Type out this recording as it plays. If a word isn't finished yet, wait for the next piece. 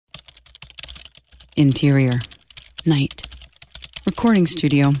Interior. Night. Recording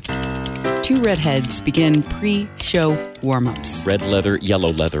studio. Two redheads begin pre-show warm-ups. Red leather,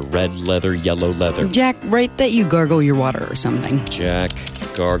 yellow leather, red leather, yellow leather. Jack, write that you gargle your water or something. Jack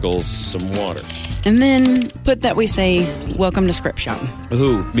gargles some water. And then put that we say, welcome to Script Shop.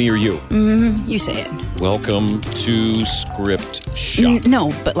 Who, me or you? You say it. Welcome to Script Shop.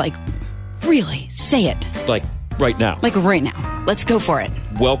 No, but really, say it. Like right now. Like right now. Let's go for it.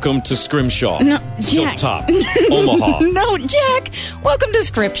 Welcome to Scrimshaw. No, Silk Jack. Top. Omaha. No, Jack. Welcome to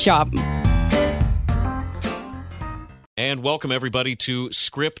Script Shop. And welcome everybody to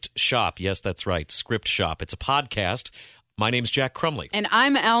Script Shop. Yes, that's right. Script Shop. It's a podcast. My name's Jack Crumley. And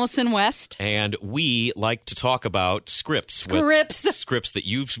I'm Allison West. And we like to talk about scripts. Scripts that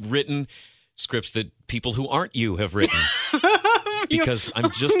you've written, scripts that people who aren't you have written. Because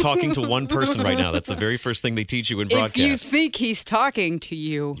I'm just talking to one person right now. That's the very first thing they teach you in broadcast. If you think he's talking to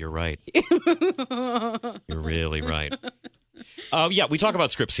you. You're right. You're really right. Yeah, we talk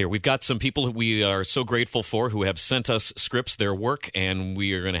about scripts here. We've got some people who we are so grateful for who have sent us scripts, their work, and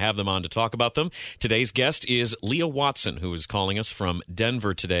we are going to have them on to talk about them. Today's guest is Leah Watson, who is calling us from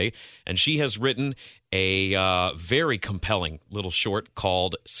Denver today, and she has written a very compelling little short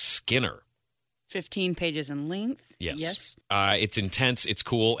called Skinner. 15 pages in length. Yes. It's intense. It's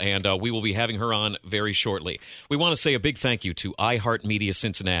cool. And we will be having her on very shortly. We want to say a big thank you to iHeartMedia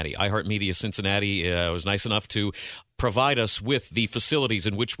Cincinnati. iHeartMedia Cincinnati was nice enough to provide us with the facilities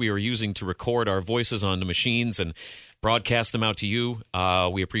in which we are using to record our voices onto machines and broadcast them out to you.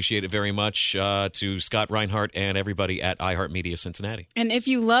 We appreciate it very much to Scott Reinhardt and everybody at iHeartMedia Cincinnati. And if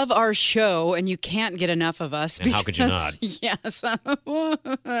you love our show and you can't get enough of us, and how could you not? Yes.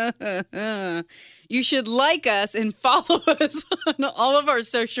 You should like us and follow us on all of our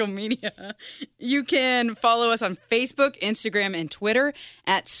social media. You can follow us on Facebook, Instagram, and Twitter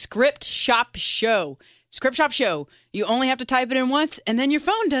at Script Shop Show. Script Shop Show. You only have to type it in once, and then your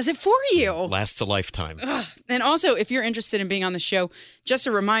phone does it for you. Lasts a lifetime. And also, if you're interested in being on the show, just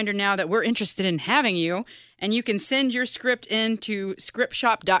a reminder now that we're interested in having you, and you can send your script in to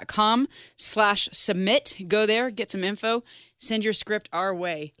scriptshop.com/submit. Go there, get some info, send your script our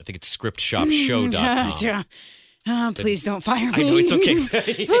way. I think it's scriptshopshow.com. Please don't fire me. I know, it's okay.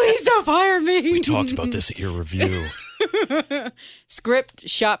 Please don't fire me. We talked about this at your review.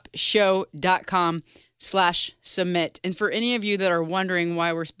 scriptshopshow.com/submit. And for any of you that are wondering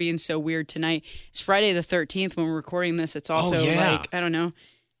why we're being so weird tonight, it's Friday the 13th when we're recording this. It's also I don't know,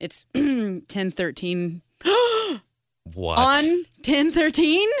 it's 10/13. What? On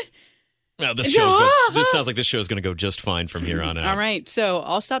 10/13? Well, this sounds like this show is going to go just fine from here on out. All right, so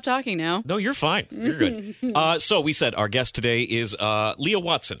I'll stop talking now. No, you're fine. You're good. So we said our guest today is Leah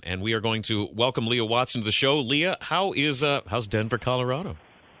Watson, and we are going to welcome Leah Watson to the show. Leah, how's Denver, Colorado?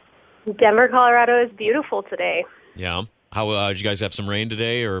 Denver, Colorado is beautiful today. Yeah. How did you guys have some rain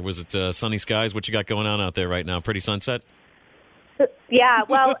today, or was it sunny skies? What you got going on out there right now? Pretty sunset? Yeah,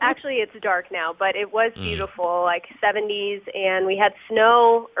 well, actually it's dark now, but it was beautiful, like 70s, and we had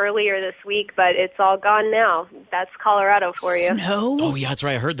snow earlier this week, but it's all gone now. That's Colorado for you. Snow? Oh, yeah, that's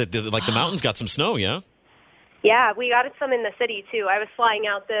right. I heard that the mountains got some snow, yeah? Yeah, we got some in the city, too. I was flying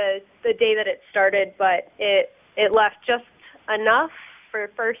out the day that it started, but it left just enough for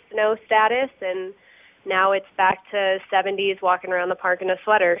first snow status, and now it's back to 70s, walking around the park in a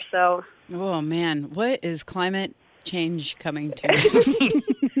sweater, so. Oh, man. What is climate change coming to?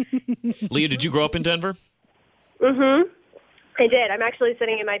 Leah, did you grow up in Denver? Mm-hmm. I did. I'm actually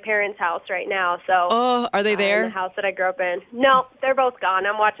sitting in my parents' house right now. So. Oh, are they there? In the house that I grew up in. No, they're both gone.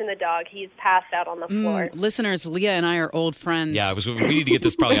 I'm watching the dog. He's passed out on the floor. Listeners, Leah and I are old friends. Yeah, we need to get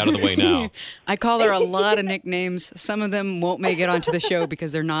this probably out of the way now. I call her a lot of nicknames. Some of them won't make it onto the show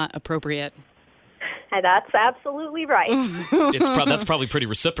because they're not appropriate. That's absolutely right. That's probably pretty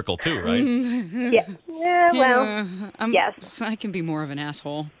reciprocal too, right? Yeah. Well, yes. I can be more of an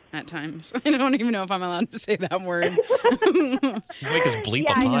asshole at times. I don't even know if I'm allowed to say that word. You make us bleep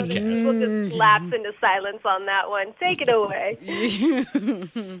a podcast. We'll just lapse into silence on that one. Take it away.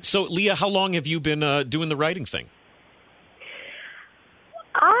 So, Leah, how long have you been doing the writing thing?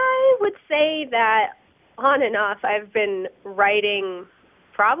 I would say that on and off, I've been writing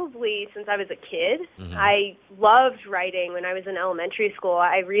probably since I was a kid. Mm-hmm. I loved writing when I was in elementary school.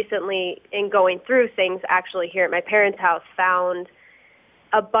 I recently, in going through things actually here at my parents' house, found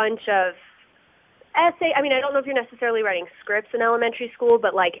a bunch of essays. I mean, I don't know if you're necessarily writing scripts in elementary school,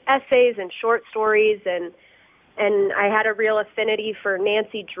 but like essays and short stories, and I had a real affinity for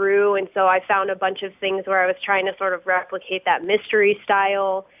Nancy Drew, and so I found a bunch of things where I was trying to sort of replicate that mystery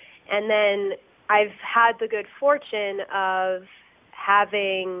style. And then I've had the good fortune of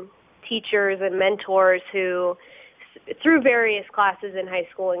having teachers and mentors who, through various classes in high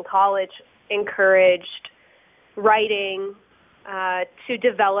school and college, encouraged writing to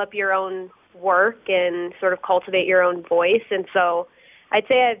develop your own work and sort of cultivate your own voice. And so I'd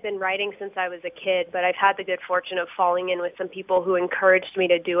say I've been writing since I was a kid, but I've had the good fortune of falling in with some people who encouraged me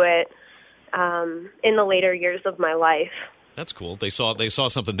to do it in the later years of my life. That's cool. They saw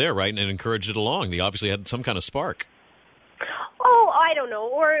something there, right, and encouraged it along. They obviously had some kind of spark. Oh, I don't know.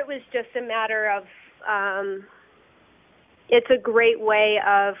 Or it was just a matter of it's a great way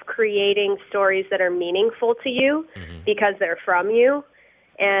of creating stories that are meaningful to you because they're from you.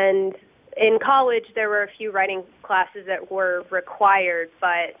 And in college, there were a few writing classes that were required,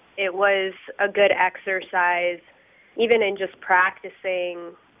 but it was a good exercise, even in just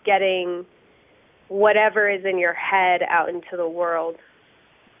practicing, getting whatever is in your head out into the world.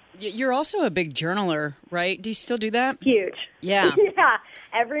 You're also a big journaler, right? Do you still do that? Huge. Yeah. Yeah,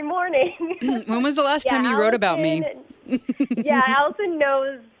 every morning. When was the last time you wrote about me? Yeah, Allison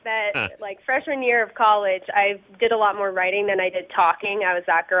knows that, like, freshman year of college, I did a lot more writing than I did talking. I was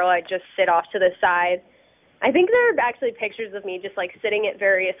that girl. I'd just sit off to the side. I think there are actually pictures of me just, like, sitting at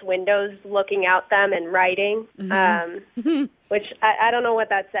various windows, looking out them and writing, which I don't know what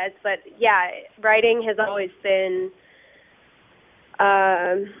that says. But, yeah, writing has always been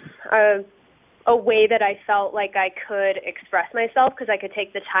a way that I felt like I could express myself because I could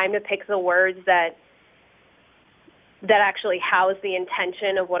take the time to pick the words that actually house the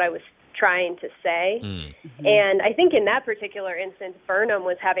intention of what I was trying to say. And I think in that particular instance, Burnham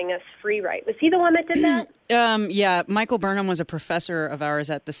was having us free write. Was he the one that did that? Yeah, Michael Burnham was a professor of ours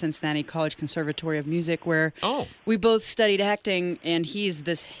at the Cincinnati College Conservatory of Music where we both studied acting, and he's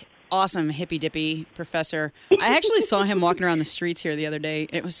this awesome hippy-dippy professor. I actually saw him walking around the streets here the other day.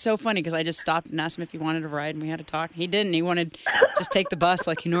 It was so funny because I just stopped and asked him if he wanted to ride, and we had to talk. He didn't. He wanted to just take the bus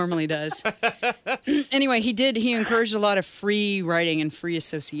like he normally does. Anyway, he encouraged a lot of free writing and free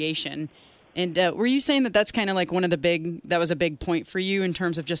association. And were you saying that that's kind of like that was a big point for you in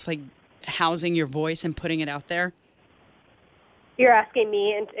terms of just like housing your voice and putting it out there? You're asking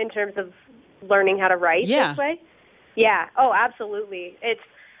me in terms of learning how to write this way? Yeah. Oh, absolutely.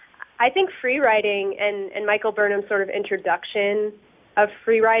 I think free writing and Michael Burnham's sort of introduction of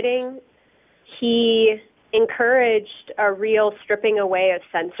free writing, he encouraged a real stripping away of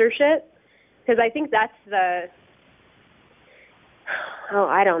censorship, because I think that's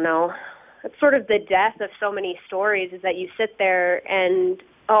I don't know. That's sort of the death of so many stories, is that you sit there and,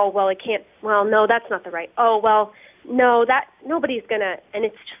 no, that's not the right. Nobody's going to, and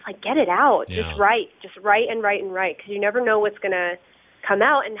it's just like, get it out. Yeah. Just write and write and write, because you never know what's going to come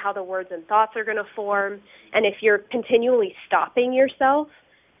out and how the words and thoughts are going to form. And if you're continually stopping yourself,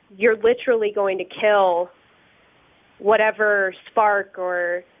 you're literally going to kill whatever spark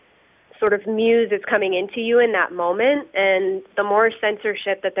or sort of muse is coming into you in that moment. And the more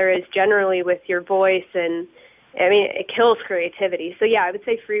censorship that there is generally with your voice, and I mean, it kills creativity. So yeah, I would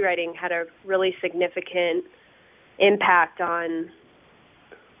say free writing had a really significant impact on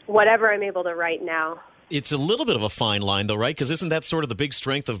whatever I'm able to write now. It's a little bit of a fine line, though, right? Because isn't that sort of the big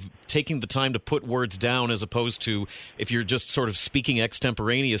strength of taking the time to put words down, as opposed to if you're just sort of speaking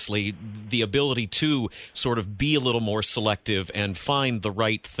extemporaneously, the ability to sort of be a little more selective and find the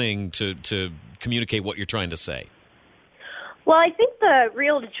right thing to communicate what you're trying to say? Well, I think the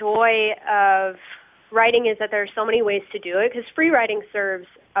real joy of writing is that there are so many ways to do it, because free writing serves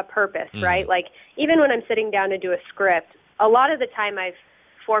a purpose, right? Like, even when I'm sitting down to do a script, a lot of the time I've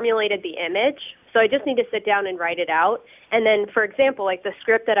formulated the image, so I just need to sit down and write it out. And then, for example, like the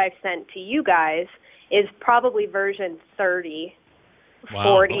script that I've sent to you guys is probably version 30,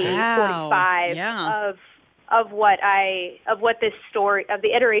 40, 45 of what this story, of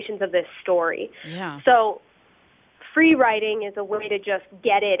the iterations of this story. Yeah. So free writing is a way to just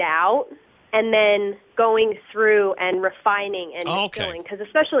get it out, and then going through and refining and distilling. Because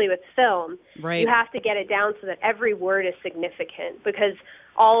especially with film, you have to get it down so that every word is significant, because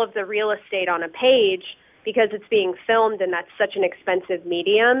all of the real estate on a page, because it's being filmed and that's such an expensive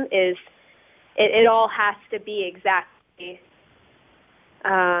medium, is it all has to be exactly,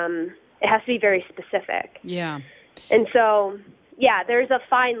 it has to be very specific. Yeah. And so, yeah, there's a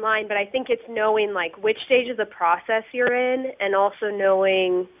fine line, but I think it's knowing like which stage of the process you're in, and also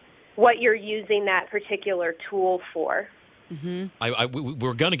knowing what you're using that particular tool for.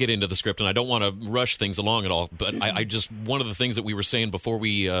 We're going to get into the script, and I don't want to rush things along at all, but I just, one of the things that we were saying before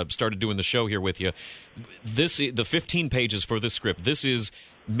we started doing the show here with you, the 15 pages for this script, this is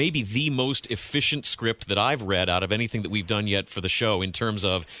maybe the most efficient script that I've read out of anything that we've done yet for the show in terms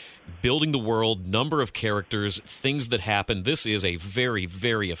of building the world, number of characters, things that happen. This is a very,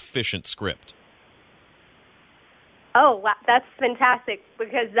 very efficient script. Oh, wow, that's fantastic,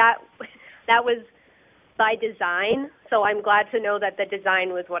 because that was by design. So I'm glad to know that the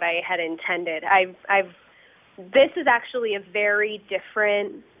design was what I had intended. This is actually a very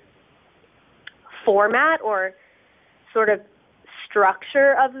different format or sort of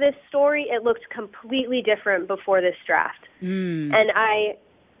structure of this story. It looked completely different before this draft. And I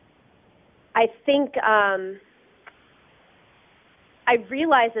think I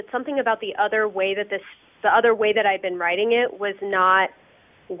realized that something about the other way that I'd been writing it was not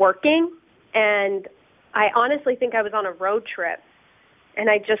working. And I honestly think I was on a road trip, and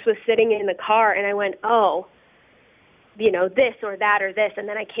I just was sitting in the car, and I went, oh, this or that or this. And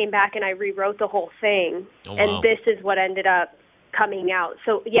then I came back and I rewrote the whole thing. Oh, wow. And this is what ended up coming out.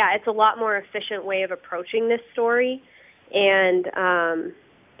 So, yeah, it's a lot more efficient way of approaching this story. And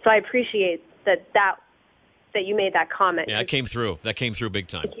so I appreciate that you made that comment. Yeah, that came through. That came through big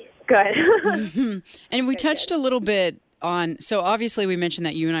time. Good. And we touched a little bit on, so obviously we mentioned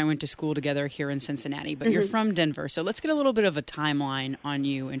that you and I went to school together here in Cincinnati, but you're from Denver. So let's get a little bit of a timeline on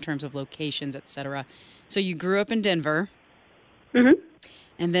you in terms of locations, et cetera. So you grew up in Denver, and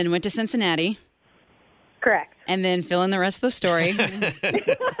then went to Cincinnati. Correct. And then fill in the rest of the story. I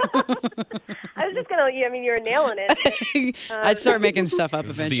was just going to, you were nailing it. I'd start making stuff up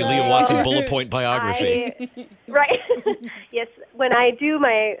It's eventually. the Leah Watson bullet point biography. Right. Yes, when I do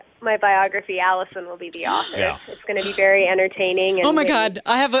my biography, Allison will be the author. Yeah. It's going to be very entertaining. And Oh my God,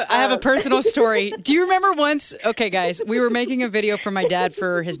 I have a personal story. Do you remember once? Okay, guys, we were making a video for my dad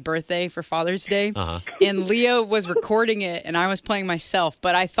for his birthday, for Father's Day, and Leah was recording it, and I was playing myself.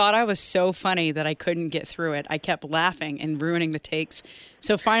 But I thought I was so funny that I couldn't get through it. I kept laughing and ruining the takes.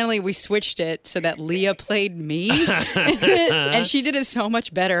 So finally, we switched it so that Leah played me, and she did it so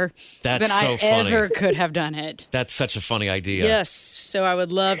much better That's than so I funny. ever could have done it. That's such a funny idea. Yes. So I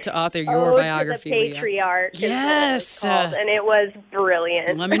would love to author your biography, to the Leah. Patriarch. is what it was Yes. called, and it was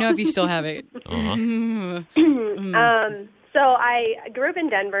brilliant. Let me know if you still have it. So I grew up in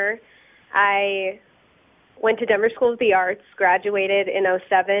Denver. I went to Denver School of the Arts, graduated in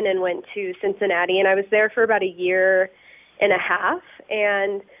 2007, and went to Cincinnati. And I was there for about a year and a half.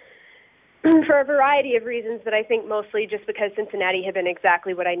 And for a variety of reasons, but I think mostly just because Cincinnati had been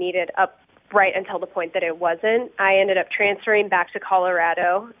exactly what I needed up right until the point that it wasn't, I ended up transferring back to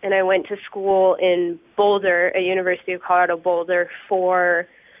Colorado, and I went to school in Boulder, at University of Colorado Boulder, for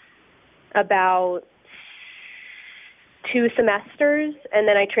about 2 semesters, and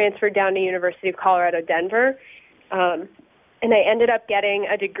then I transferred down to University of Colorado Denver, and I ended up getting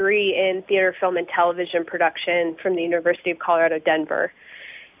a degree in theater, film, and television production from the University of Colorado Denver.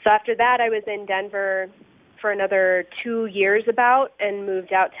 So after that, I was in Denver for another 2 years and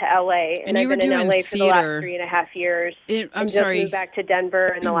moved out to LA. And I've you were been in doing LA for the last theater. 3.5 years. I'm and sorry. Just moved back to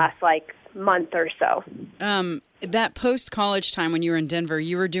Denver in the last month or so. That post-college time when you were in Denver,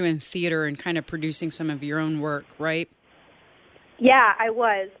 you were doing theater and kind of producing some of your own work, right? Yeah, I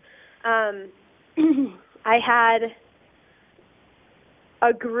was. I had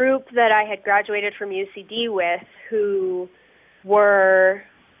a group that I had graduated from UCD with who were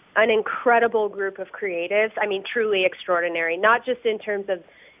an incredible group of creatives. I mean, truly extraordinary, not just in terms of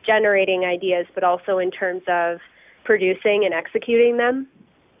generating ideas, but also in terms of producing and executing them.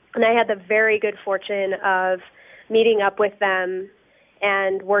 And I had the very good fortune of meeting up with them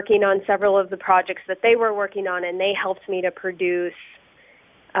and working on several of the projects that they were working on, and they helped me to produce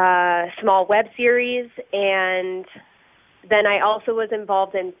a small web series. And then I also was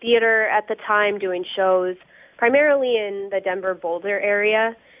involved in theater at the time, doing shows primarily in the Denver Boulder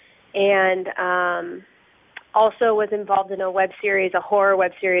area, and also was involved in a web series, a horror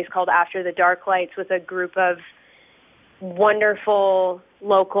web series called After the Dark Lights, with a group of wonderful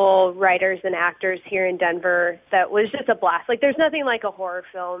local writers and actors here in Denver. That was just a blast. Like, there's nothing like a horror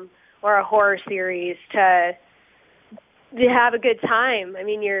film or a horror series to have a good time. I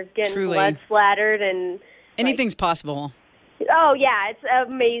mean, you're getting Truly. blood splattered and Anything's possible. oh yeah, it's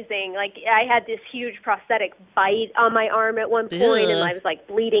amazing. Like, I had this huge prosthetic bite on my arm at one point, Ugh. and I was like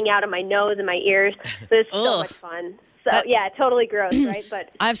bleeding out of my nose and my ears. But it's so Ugh. much fun. So yeah, totally gross, right? But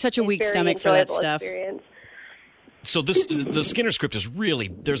I have such a it's weak very stomach for that enjoyable stuff. experience. So the Skinner script is really,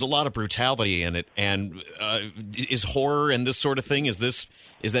 there's a lot of brutality in it, and is horror and this sort of thing, is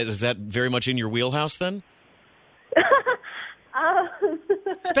that very much in your wheelhouse then?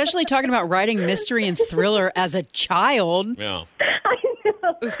 Especially talking about writing mystery and thriller as a child. Yeah. I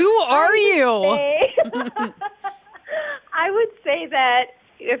know. Who are you? I would say that,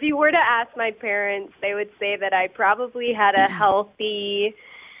 if you were to ask my parents, they would say that I probably had a healthy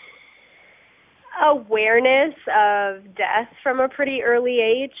awareness of death from a pretty early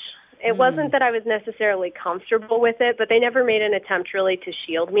age. It wasn't that I was necessarily comfortable with it, but they never made an attempt really to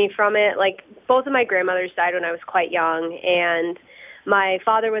shield me from it. Like, both of my grandmothers died when I was quite young, and my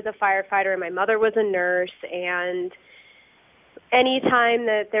father was a firefighter and my mother was a nurse, and any time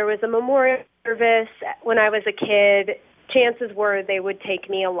that there was a memorial service when I was a kid, chances were they would take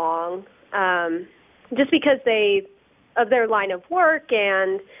me along, just because of their line of work,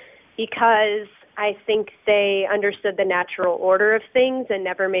 and because I think they understood the natural order of things and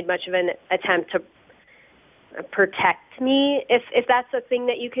never made much of an attempt to protect me, if that's a thing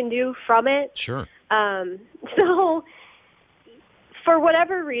that you can do from it. Sure. So for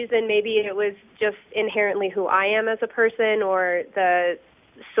whatever reason, maybe it was just inherently who I am as a person, or the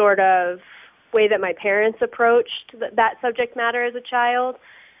sort of way that my parents approached that subject matter as a child.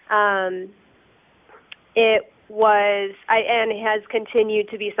 It was, and it has continued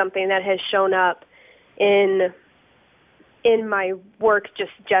to be something that has shown up in my work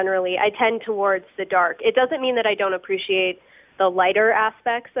just generally. I tend towards the dark. It doesn't mean that I don't appreciate the lighter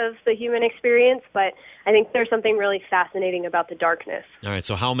aspects of the human experience, but I think there's something really fascinating about the darkness. All right,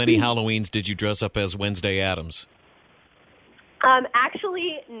 so how many Halloweens did you dress up as Wednesday Addams?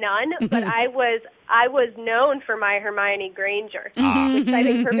 Actually, none, but I was known for my Hermione Granger, which I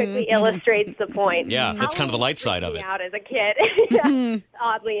think perfectly illustrates the point. Yeah, that's kind of the light side of it. Out as a kid,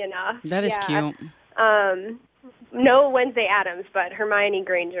 oddly enough. That is cute. No Wednesday Addams, but Hermione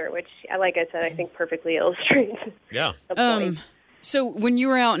Granger, which, like I said, I think perfectly illustrates the point. So when you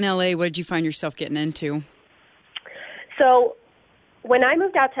were out in L.A., what did you find yourself getting into? So when I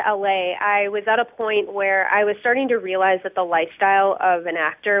moved out to L.A., I was at a point where I was starting to realize that the lifestyle of an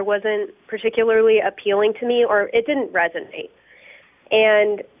actor wasn't particularly appealing to me, or it didn't resonate.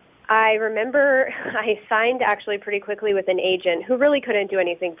 And I remember I signed actually pretty quickly with an agent who really couldn't do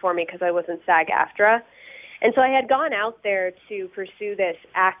anything for me because I wasn't SAG-AFTRA. And so I had gone out there to pursue this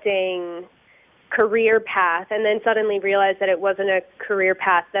acting career path, and then suddenly realized that it wasn't a career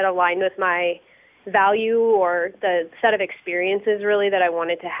path that aligned with my value or the set of experiences really that I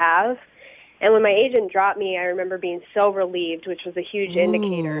wanted to have. And when my agent dropped me, I remember being so relieved, which was a huge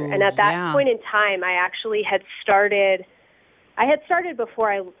indicator. And at that point in time, I actually had started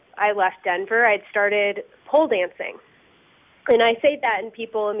before I left Denver, I had started pole dancing. And I say that and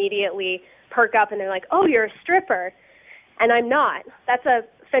people immediately perk up and they're like, oh, you're a stripper. And I'm not. That's a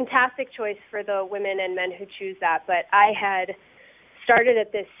fantastic choice for the women and men who choose that. But I had started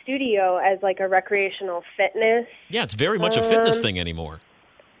at this studio as like a recreational fitness. Yeah, it's very much a fitness thing anymore.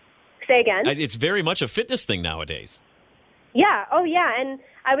 Say again? It's very much a fitness thing nowadays. Yeah. Oh, yeah. And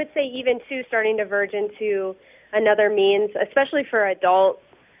I would say even, too, starting to verge into another means, especially for adult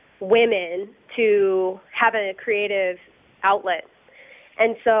women, to have a creative outlet.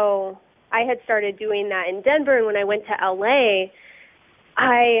 And so I had started doing that in Denver, and when I went to L.A.,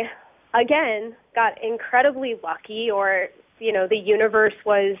 I, again, got incredibly lucky, or, you know, the universe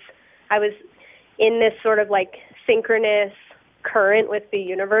I was in this sort of like synchronous current with the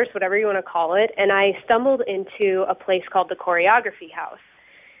universe, whatever you want to call it, and I stumbled into a place called the Choreography House.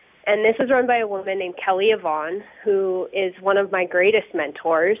 And this is run by a woman named Kelly Yvonne, who is one of my greatest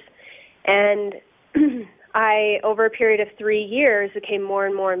mentors. And I, over a period of 3 years, became more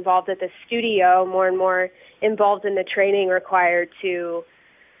and more involved at the studio, more and more involved in the training required to,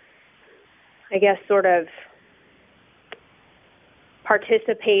 I guess, sort of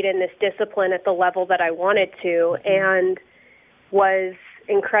participate in this discipline at the level that I wanted to, and was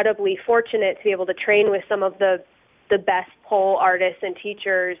incredibly fortunate to be able to train with some of the best pole artists and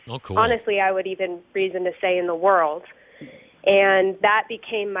teachers, honestly, I would even reason to say in the world. And that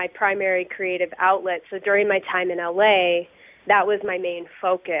became my primary creative outlet. So during my time in LA, that was my main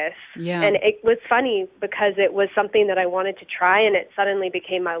focus. Yeah. And it was funny because it was something that I wanted to try, and it suddenly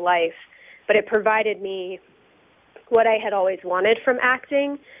became my life. But it provided me what I had always wanted from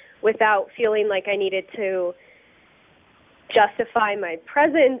acting without feeling like I needed to justify my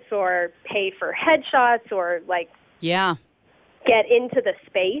presence or pay for headshots or get into the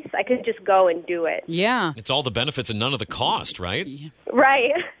space. I could just go and do it. Yeah. It's all the benefits and none of the cost, right? Yeah.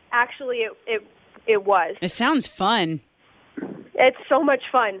 Right. Actually, it was. It sounds fun. It's so much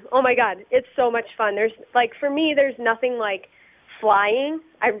fun. Oh, my God. It's so much fun. For me, there's nothing like flying.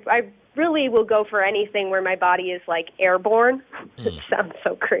 I really will go for anything where my body is, airborne. It sounds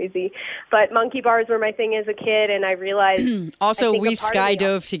so crazy. But monkey bars were my thing as a kid, and I realized... Also, we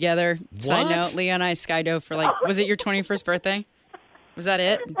skydove together. What? Side note, Leah and I skydove for, was it your 21st birthday? Was that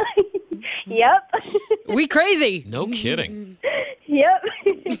it? Yep. We crazy. No kidding. Yep.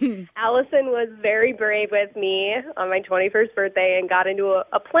 Allison was very brave with me on my 21st birthday and got into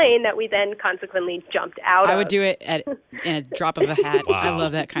a plane that we then consequently jumped out of. I would do it in a drop of a hat. Wow. I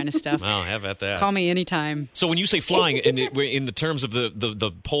love that kind of stuff. Wow, have at that. Call me anytime. So when you say flying, in the terms of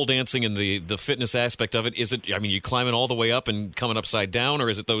the pole dancing and the fitness aspect of it, is it, I mean, you climbing all the way up and coming upside down, or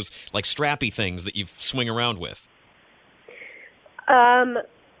is it those like strappy things that you swing around with? I'm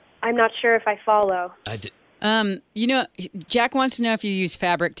not sure if I follow. Jack wants to know if you use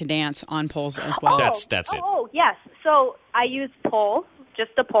fabric to dance on poles as well. That's it. Oh, yes. So I use pole,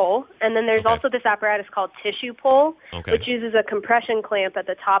 just a pole, and then there's also this apparatus called tissue pole, which uses a compression clamp at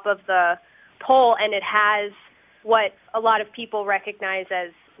the top of the pole, and it has what a lot of people recognize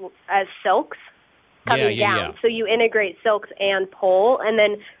as silks coming down. Yeah. So you integrate silks and pole. And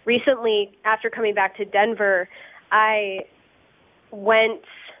then recently, after coming back to Denver, I went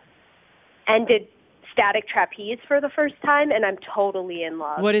and did static trapeze for the first time, and I'm totally in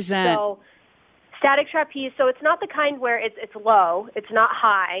love. What is that? So, static trapeze, so it's not the kind where it's low, it's not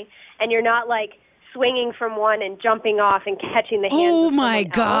high, and you're not like swinging from one and jumping off and catching the hands of someone my else.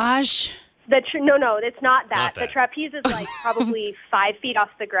 gosh. No, it's not that. Not that. The trapeze is like probably 5 feet off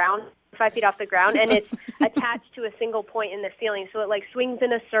the ground, and it's attached to a single point in the ceiling. So it like swings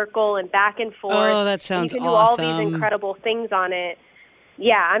in a circle and back and forth. Oh, that sounds awesome. You can awesome. do all these incredible things on it.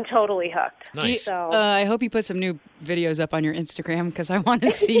 Yeah, I'm totally hooked. Nice. I hope you put some new videos up on your Instagram because I want to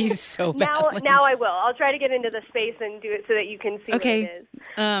see so badly. Now I will. I'll try to get into the space and do it so that you can see what it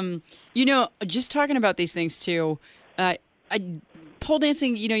is. Just talking about these things too, pole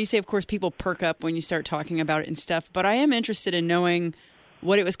dancing, you say, of course, people perk up when you start talking about it and stuff, but I am interested in knowing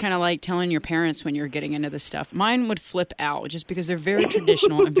what it was kind of like telling your parents when you were getting into this stuff. Mine would flip out just because they're very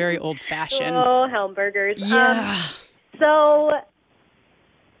traditional and very old-fashioned. Oh, Helmbergers. Yeah. So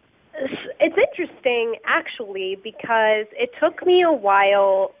it's interesting, actually, because it took me a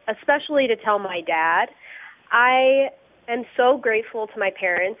while, especially to tell my dad. I am so grateful to my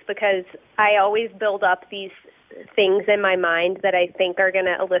parents because I always build up these things in my mind that I think are going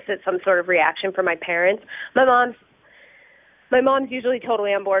to elicit some sort of reaction from my parents. My mom's usually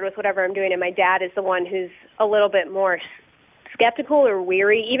totally on board with whatever I'm doing, and my dad is the one who's a little bit more skeptical or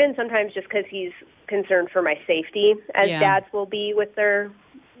weary, even sometimes just because he's concerned for my safety, as dads will be with their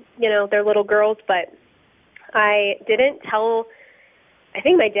little girls. But I didn't tell, I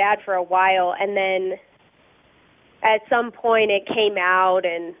think, my dad for a while, and then at some point it came out,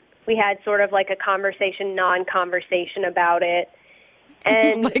 and we had sort of like a non-conversation about it.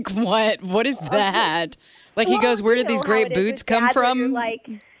 And like what? What is that? Like he goes, where did these great boots come from? You're like,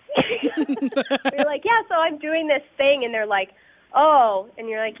 yeah, so I'm doing this thing, and they're like, oh, and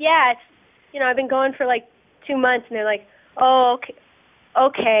you're like, yeah, it's, I've been going for like 2 months, and they're like, oh,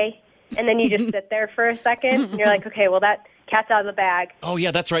 okay. And then you just sit there for a second, and you're like, okay, well, that cat's out of the bag. Oh,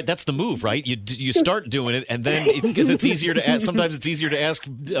 yeah, that's right. That's the move, right? You start doing it, and then, because it's easier to ask, sometimes it's easier to ask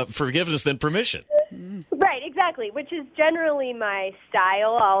forgiveness than permission. Right, exactly, which is generally my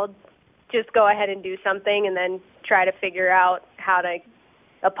style. I'll just go ahead and do something and then try to figure out how to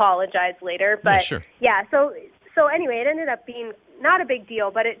apologize later. But so anyway, it ended up being not a big deal,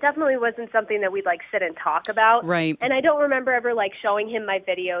 but it definitely wasn't something that we'd like sit and talk about. Right. And I don't remember ever like showing him my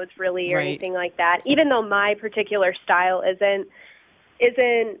videos really or anything like that. Even though my particular style isn't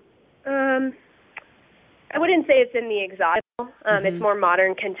I wouldn't say it's in the exotic. It's more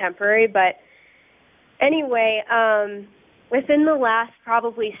modern contemporary, but anyway, within the last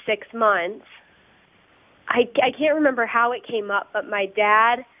probably 6 months, I can't remember how it came up, but my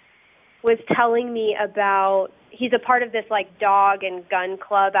dad was telling me about, he's a part of this like dog and gun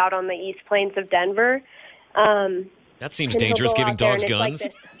club out on the East Plains of Denver. That seems dangerous, giving dogs guns.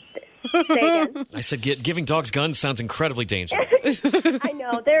 Like say again. I said giving dogs guns sounds incredibly dangerous. I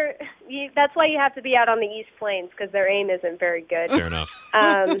know. That's why you have to be out on the East Plains, because their aim isn't very good. Fair enough.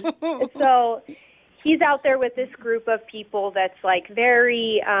 So he's out there with this group of people that's like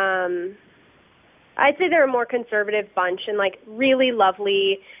very, I'd say they're a more conservative bunch and like really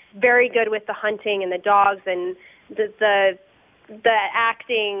lovely, very good with the hunting and the dogs, and the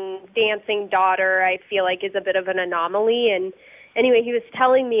acting, dancing daughter, I feel like, is a bit of an anomaly. And anyway, he was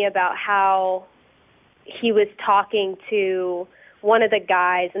telling me about how he was talking to one of the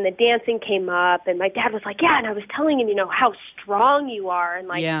guys, and the dancing came up, and my dad was like, yeah, and I was telling him, how strong you are, and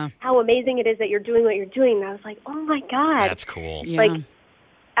like how amazing it is that you're doing what you're doing. And I was like, oh my God. That's cool. Yeah. Like,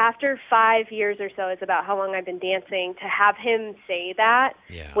 after 5 years or so is about how long I've been dancing, to have him say that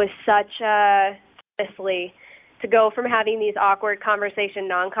was such a, honestly, to go from having these awkward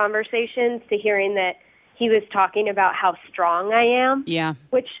non-conversations to hearing that he was talking about how strong I am. Yeah.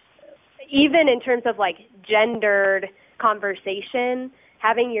 Which, even in terms of like gendered conversation,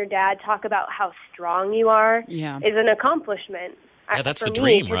 having your dad talk about how strong you are is an accomplishment. Yeah, that's for the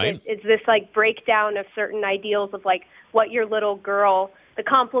me, dream, right? It's this like breakdown of certain ideals of like what your little girl, the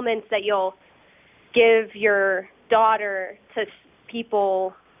compliments that you'll give your daughter to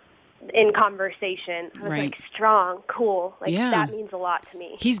people in conversation. I was like, strong, cool. Like that means a lot to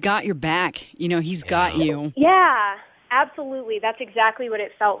me. He's got your back. You know, he's got you. Yeah, absolutely. That's exactly what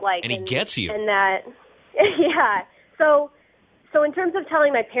it felt like. And he gets you. And that, yeah. So in terms of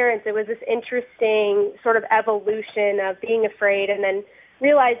telling my parents, it was this interesting sort of evolution of being afraid and then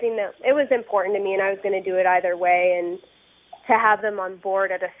realizing that it was important to me and I was going to do it either way, and to have them on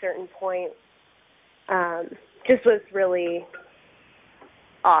board at a certain point just was really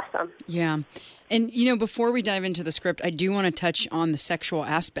awesome. Yeah. And, you know, before we dive into the script, I do want to touch on the sexual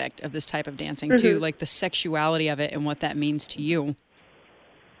aspect of this type of dancing, too, like the sexuality of it and what that means to you.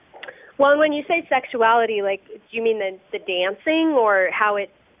 Well, when you say sexuality, like, do you mean the dancing or how it,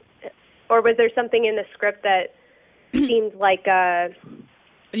 or was there something in the script that seemed like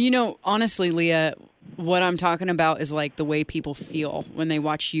You know, honestly, Leah, what I'm talking about is like the way people feel when they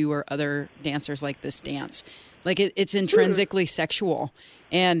watch you or other dancers like this dance. Like it's intrinsically sexual.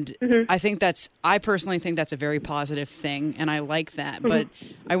 And I personally think that's a very positive thing. And I like that. But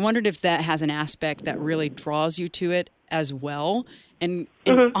I wondered if that has an aspect that really draws you to it as well. And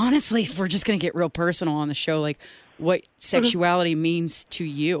honestly, if we're just going to get real personal on the show, like what sexuality means to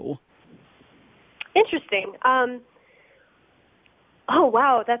you. Interesting. Oh,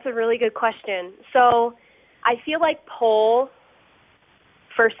 wow. That's a really good question. So I feel like pole,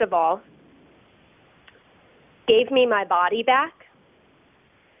 first of all, gave me my body back.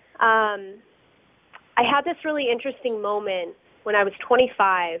 I had this really interesting moment when I was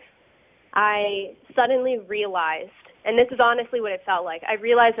 25. I suddenly realized, and this is honestly what it felt like, I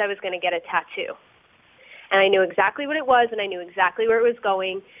realized I was going to get a tattoo. And I knew exactly what it was, and I knew exactly where it was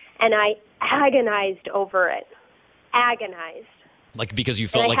going, and I agonized over it. Agonized. Like because you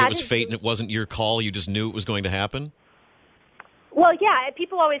felt like it was fate and it wasn't your call, you just knew it was going to happen? Well, yeah,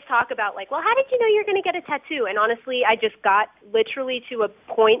 people always talk about, like, well, how did you know you're going to get a tattoo? And honestly, I just got literally to a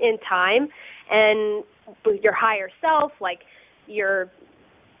point in time, and your higher self, like your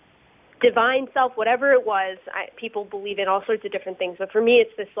divine self, whatever it was, people believe in all sorts of different things. But for me,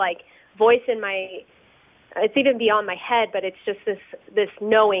 it's this, like, voice in my, it's even beyond my head, but it's just this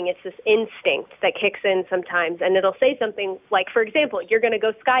knowing, it's this instinct that kicks in sometimes. And it'll say something like, for example, you're going to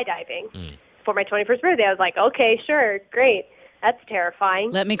go skydiving for my 21st birthday. I was like, okay, sure, great. That's terrifying.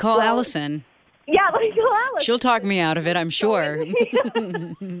 Let me call Allison. Yeah, let me call Allison. She'll talk me out of it, I'm sure.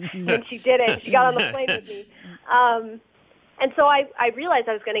 And she didn't. She got on the plane with me. And so I realized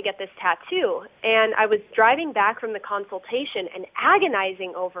I was going to get this tattoo. And I was driving back from the consultation and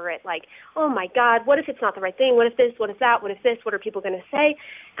agonizing over it, like, oh, my God, what if it's not the right thing? What if this? What if that? What if this? What are people going to say?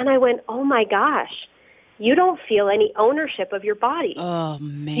 And I went, oh, my gosh, you don't feel any ownership of your body. Oh,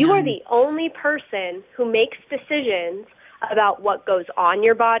 man. You are the only person who makes decisions about what goes on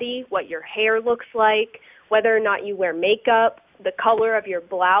your body, what your hair looks like, whether or not you wear makeup, the color of your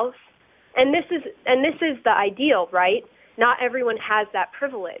blouse. And this is the ideal, right? Not everyone has that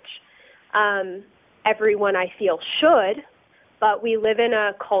privilege. Everyone, I feel, should, but we live in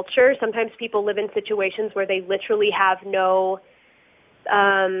a culture. Sometimes people live in situations where they literally have no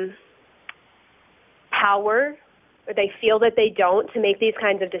power, or they feel that they don't, to make these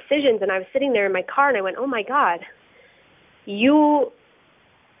kinds of decisions. And I was sitting there in my car, and I went, oh, my God. You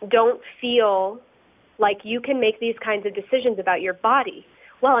don't feel like you can make these kinds of decisions about your body.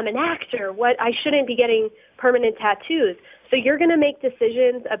 Well, I'm an actor. I shouldn't be getting permanent tattoos. So you're going to make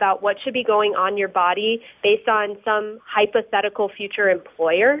decisions about what should be going on your body based on some hypothetical future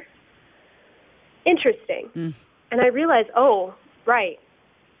employer? Interesting. And I realized, oh, right.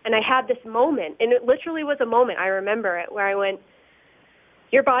 And I had this moment, and it literally was a moment, I remember it, where I went,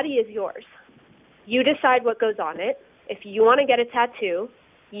 your body is yours. You decide what goes on it. If you want to get a tattoo,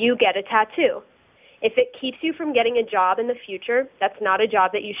 you get a tattoo. If it keeps you from getting a job in the future, that's not a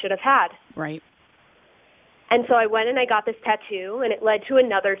job that you should have had. Right. And so I went and I got this tattoo, and it led to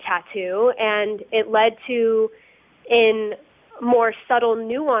another tattoo, and it led to, in more subtle,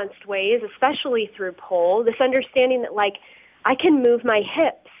 nuanced ways, especially through pole, this understanding that, like, I can move my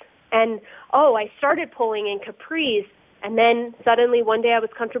hips. And, I started pulling in capris, and then suddenly one day I was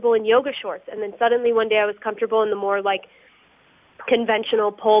comfortable in yoga shorts, and then suddenly one day I was comfortable in the more, like,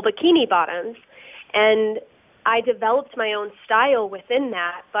 conventional pole bikini bottoms. And I developed my own style within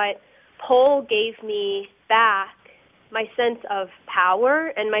that, but pole gave me back my sense of power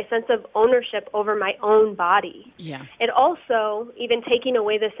and my sense of ownership over my own body. Yeah. It also, even taking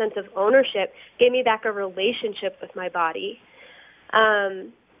away the sense of ownership, gave me back a relationship with my body.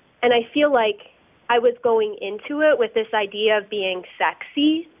 And I feel like I was going into it with this idea of being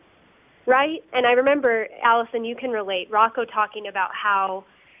sexy, right? And I remember, Allison, you can relate, Rocco talking about how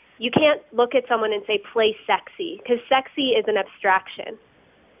you can't look at someone and say, play sexy, because sexy is an abstraction,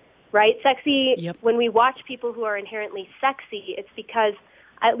 right? Sexy, Yep. When we watch people who are inherently sexy, it's because,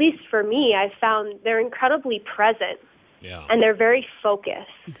 at least for me, I've found they're incredibly present. Yeah. And they're very focused.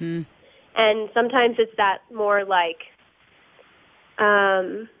 Mm-hmm. And sometimes it's that more like,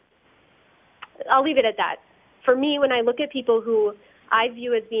 I'll leave it at that. For me, when I look at people who I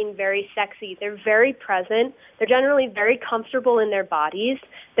view as being very sexy, they're very present. They're generally very comfortable in their bodies.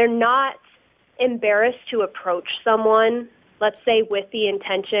 They're not embarrassed to approach someone, let's say, with the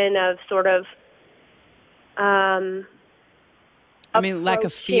intention of sort of lack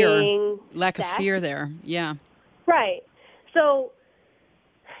of fear. approaching Lack of sex. fear there. Yeah. Right. So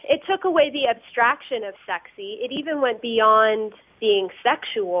it took away the abstraction of sexy. It even went beyond being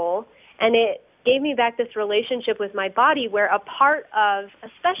sexual, and it gave me back this relationship with my body where a part of,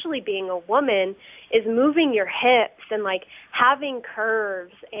 especially being a woman, is moving your hips and like having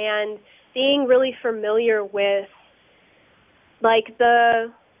curves and being really familiar with like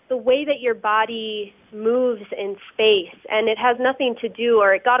the way that your body moves in space. And it has nothing to do,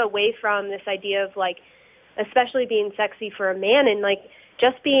 or it got away from this idea of like, especially being sexy for a man, and like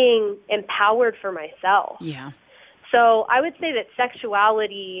just being empowered for myself. Yeah. So I would say that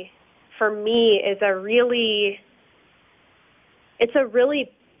sexuality for me is a really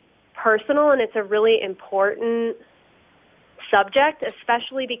personal and it's a really important subject,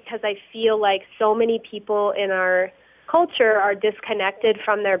 especially because I feel like so many people in our culture are disconnected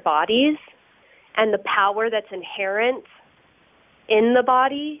from their bodies and the power that's inherent in the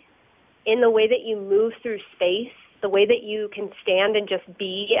body, in the way that you move through space, the way that you can stand and just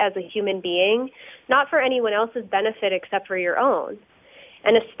be as a human being, not for anyone else's benefit except for your own.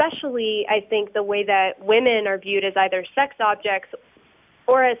 And especially, I think, the way that women are viewed as either sex objects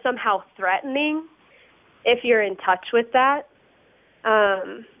or as somehow threatening, if you're in touch with that.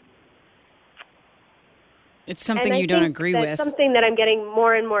 It's something you don't agree with. Something that I'm getting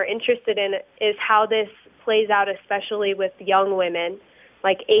more and more interested in is how this plays out, especially with young women,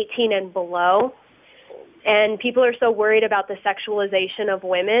 like 18 and below. And people are so worried about the sexualization of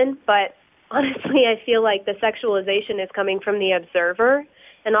women, but honestly, I feel like the sexualization is coming from the observer,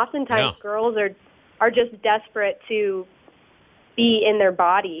 and oftentimes girls are just desperate to be in their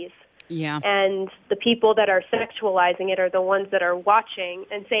bodies. Yeah. And the people that are sexualizing it are the ones that are watching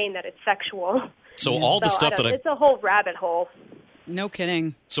and saying that it's sexual. So all the stuff that it's a whole rabbit hole. No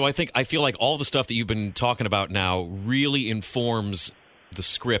kidding. So I feel like all the stuff that you've been talking about now really informs the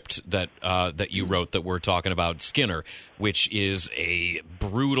script that you wrote that we're talking about, Skinner, which is a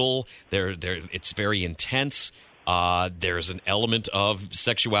brutal. It's very intense. There's an element of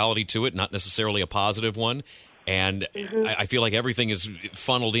sexuality to it, not necessarily a positive one, and I feel like everything is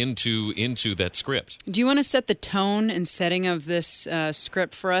funneled into that script. Do you want to set the tone and setting of this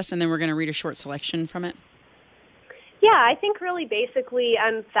script for us, and then we're going to read a short selection from it? Yeah, I think really basically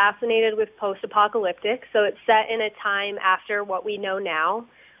I'm fascinated with post-apocalyptic, so it's set in a time after what we know now,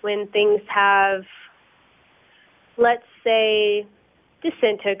 when things have, let's say,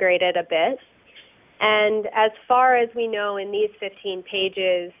 disintegrated a bit. And as far as we know in these 15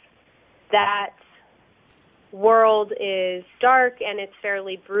 pages, that world is dark and it's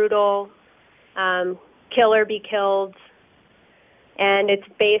fairly brutal, kill or be killed. And it's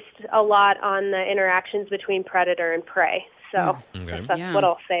based a lot on the interactions between predator and prey. So that's what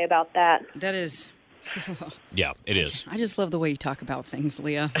I'll say about that. That is... Yeah, it is. I just love the way you talk about things,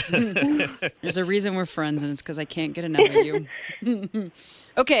 Leah. There's a reason we're friends, and it's because I can't get enough of you.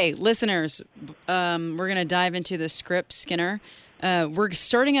 Okay, listeners, we're going to dive into the script, Skinner. We're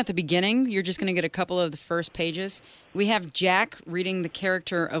starting at the beginning. You're just going to get a couple of the first pages. We have Jack reading the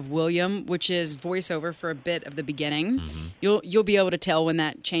character of William, which is voiceover for a bit of the beginning. Mm-hmm. You'll be able to tell when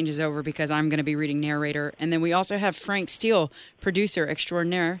that changes over because I'm going to be reading narrator. And then we also have Frank Steele, producer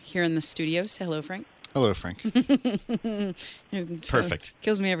extraordinaire, here in the studio. Say hello, Frank. Hello, Frank. Perfect.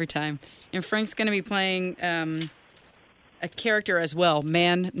 Kills me every time. And Frank's going to be playing a character as well,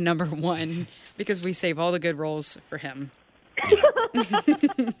 man number one, because we save all the good roles for him.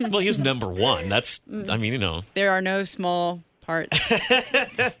 Well, he's number one. There are no small parts.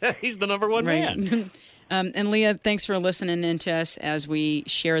 He's the number one man. And Leah, thanks for listening in to us as we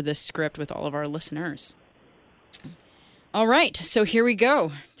share this script with all of our listeners. All right, so here we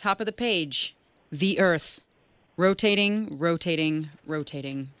go. Top of the page. The Earth. Rotating, rotating,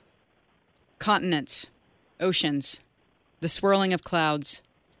 rotating. Continents, oceans, the swirling of clouds,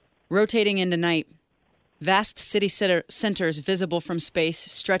 rotating into night. Vast city centers visible from space,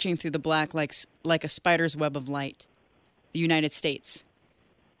 stretching through the black like a spider's web of light. The United States.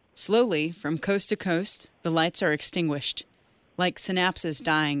 Slowly, from coast to coast, the lights are extinguished. Like synapses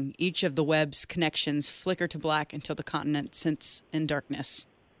dying, each of the web's connections flicker to black until the continent sinks in darkness.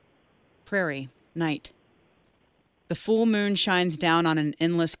 Prairie, night. The full moon shines down on an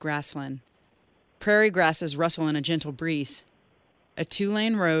endless grassland. Prairie grasses rustle in a gentle breeze. A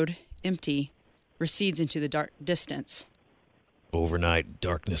 2-lane road, empty, recedes into the dark distance. Overnight,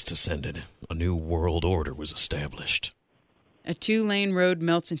 darkness descended. A new world order was established. A 2-lane road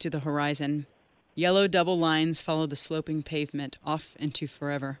melts into the horizon. Yellow double lines follow the sloping pavement off into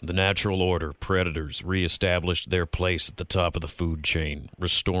forever. The natural order, predators, reestablished their place at the top of the food chain,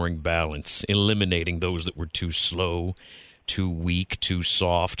 restoring balance, eliminating those that were too slow, too weak, too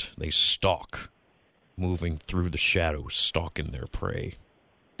soft. They stalk, moving through the shadows, stalking their prey.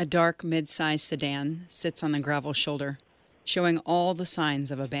 A dark, mid-sized sedan sits on the gravel shoulder, showing all the signs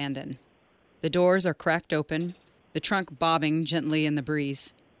of abandon. The doors are cracked open, the trunk bobbing gently in the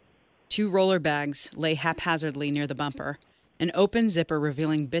breeze. 2 roller bags lay haphazardly near the bumper, an open zipper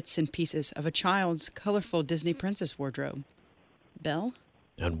revealing bits and pieces of a child's colorful Disney princess wardrobe. Belle?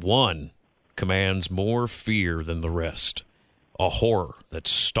 And one commands more fear than the rest. A horror that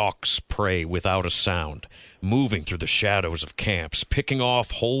stalks prey without a sound, moving through the shadows of camps, picking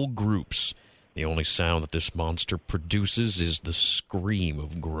off whole groups. The only sound that this monster produces is the scream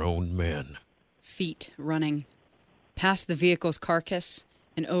of grown men. Feet running. Past the vehicle's carcass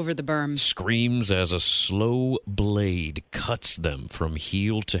and over the berm. Screams as a slow blade cuts them from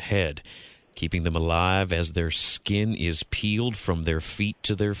heel to head, keeping them alive as their skin is peeled from their feet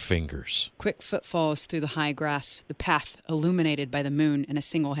to their fingers. Quick footfalls through the high grass, the path illuminated by the moon and a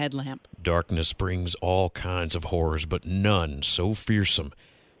single headlamp. Darkness brings all kinds of horrors, but none so fearsome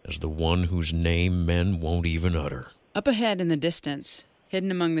as the one whose name men won't even utter. Up ahead in the distance,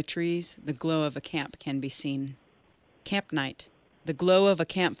 hidden among the trees, the glow of a camp can be seen. Camp night. The glow of a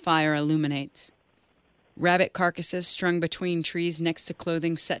campfire illuminates. Rabbit carcasses strung between trees next to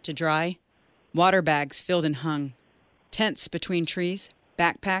clothing set to dry. Water bags filled and hung. Tents between trees,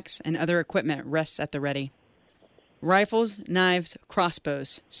 backpacks, and other equipment rests at the ready. Rifles, knives,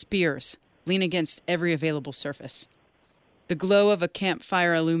 crossbows, spears lean against every available surface. The glow of a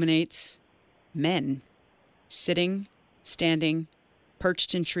campfire illuminates men, sitting, standing,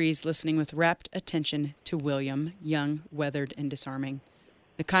 perched in trees, listening with rapt attention to William, young, weathered, and disarming.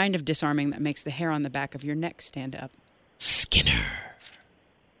 The kind of disarming that makes the hair on the back of your neck stand up. Skinner.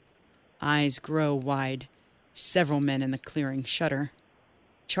 Eyes grow wide. Several men in the clearing shudder.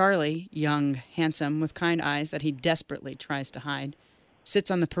 Charlie, young, handsome, with kind eyes that he desperately tries to hide,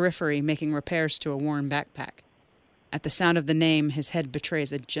 sits on the periphery making repairs to a worn backpack. At the sound of the name, his head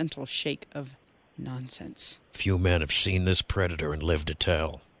betrays a gentle shake of nonsense. Few men have seen this predator and lived to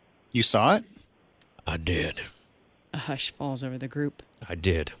tell. You saw it? I did. A hush falls over the group. I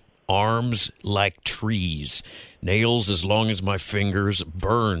did. Arms like trees, nails as long as my fingers,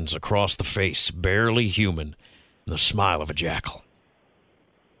 burns across the face, barely human, and the smile of a jackal.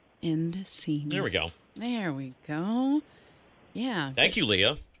 End scene. There we go. There we go. Yeah. Thank you,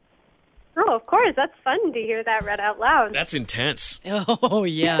 Leah. Oh, of course. That's fun to hear that read out loud. That's intense. Oh,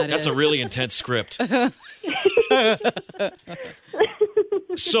 yeah, That's a really intense script.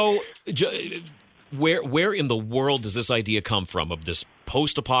 So, where in the world does this idea come from of this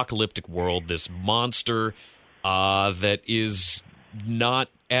post-apocalyptic world, this monster that is not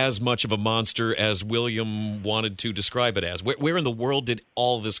as much of a monster as William wanted to describe it as? Where in the world did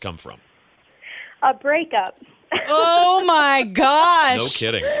all this come from? A breakup. Oh, my gosh. No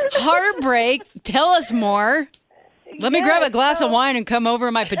kidding. Heartbreak. Tell us more. Let me grab a glass of wine and come over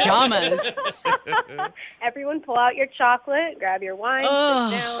in my pajamas. Everyone pull out your chocolate, grab your wine,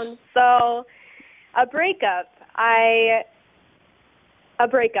 sit down. So, a breakup.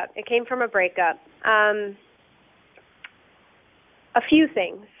 It came from a breakup. A few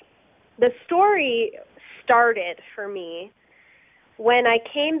things. The story started for me when I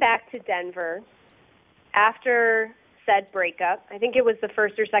came back to Denver after said breakup. I think it was the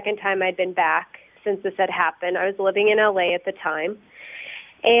first or second time I'd been back since this had happened. I was living in LA at the time.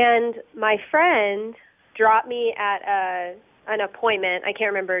 And my friend dropped me at an appointment. I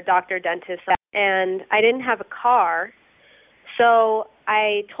can't remember, doctor, dentist. And I didn't have a car. So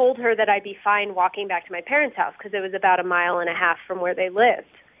I told her that I'd be fine walking back to my parents' house because it was about 1.5 miles from where they lived.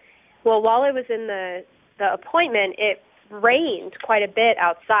 Well, while I was in the appointment, rained quite a bit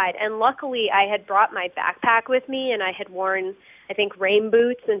outside. And luckily, I had brought my backpack with me, and I had worn, I think, rain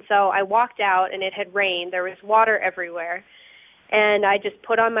boots. And so I walked out, and it had rained. There was water everywhere. And I just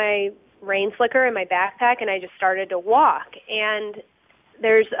put on my rain slicker and my backpack, and I just started to walk. And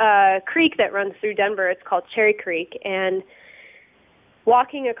there's a creek that runs through Denver. It's called Cherry Creek. And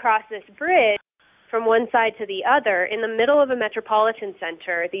walking across this bridge from one side to the other, in the middle of a metropolitan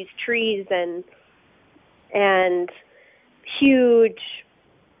center, these trees and huge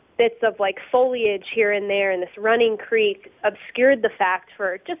bits of like foliage here and there, and this running creek obscured the fact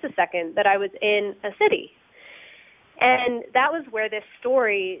for just a second that I was in a city. And that was where this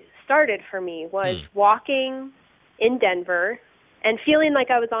story started for me, was walking in Denver and feeling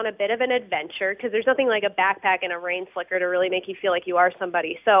like I was on a bit of an adventure, because there's nothing like a backpack and a rain slicker to really make you feel like you are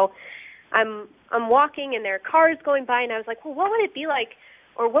somebody. So I'm walking, and there are cars going by, and I was like, well, what would it be like,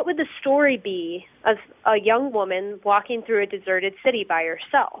 or what would the story be of a young woman walking through a deserted city by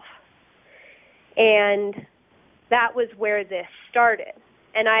herself? And that was where this started.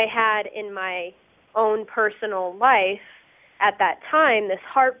 And I had in my own personal life at that time this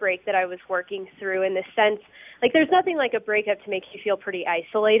heartbreak that I was working through, in the sense, like, there's nothing like a breakup to make you feel pretty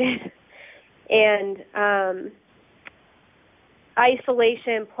isolated. And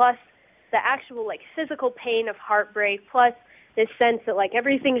isolation plus the actual, like, physical pain of heartbreak, plus this sense that, like,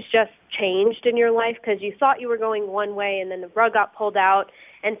 everything's just changed in your life because you thought you were going one way and then the rug got pulled out,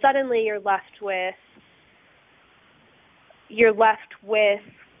 and suddenly you're left with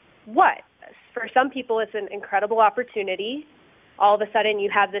what? For some people, it's an incredible opportunity. All of a sudden, you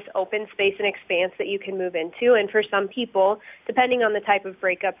have this open space and expanse that you can move into. And for some people, depending on the type of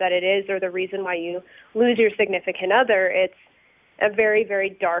breakup that it is or the reason why you lose your significant other, it's a very,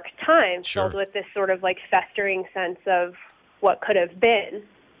 very dark time, filled with this sort of like festering sense of what could have been.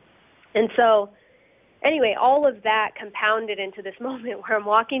 And so, anyway, all of that compounded into this moment where I'm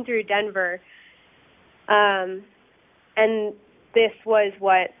walking through Denver, and this was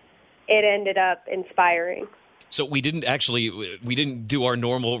what it ended up inspiring. So we didn't do our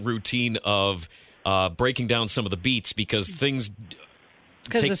normal routine of breaking down some of the beats, because things... It's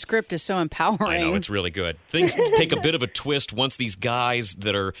because the script is so empowering. I know, it's really good. Things take a bit of a twist once these guys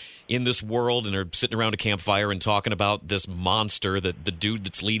that are in this world and are sitting around a campfire and talking about this monster that the dude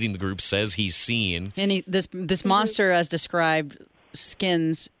that's leading the group says he's seen. And this monster, as described,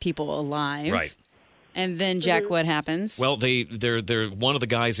 skins people alive. Right. And then, Jack, what happens? Well, they're one of the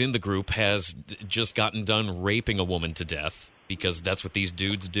guys in the group has just gotten done raping a woman to death, because that's what these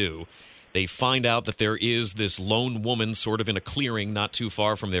dudes do. They find out that there is this lone woman sort of in a clearing not too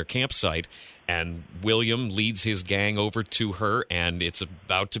far from their campsite, and William leads his gang over to her, and it's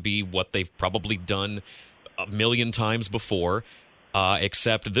about to be what they've probably done a million times before,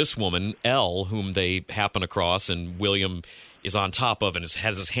 except this woman, Elle, whom they happen across, and William is on top of and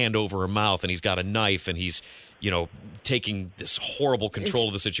has his hand over her mouth, and he's got a knife, and he's, taking this horrible control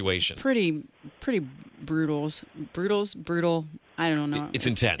of the situation. Pretty brutal. I don't know. It's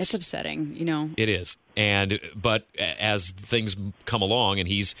intense. It's upsetting, It is. But as things come along, and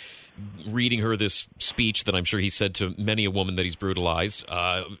he's reading her this speech that I'm sure he said to many a woman that he's brutalized,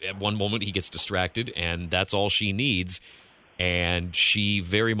 at one moment he gets distracted, and that's all she needs. And she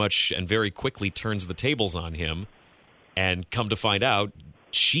very much and very quickly turns the tables on him, and come to find out,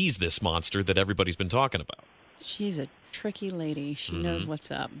 she's this monster that everybody's been talking about. She's a tricky lady. She knows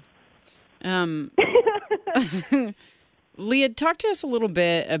what's up. Leah, talk to us a little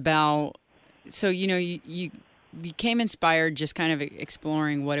bit about, so, you became inspired just kind of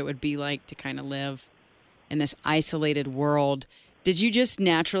exploring what it would be like to kind of live in this isolated world. Did you just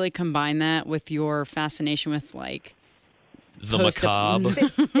naturally combine that with your fascination with, like, the macabre?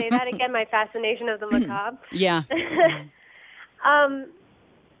 Say that again, my fascination of the macabre? Yeah.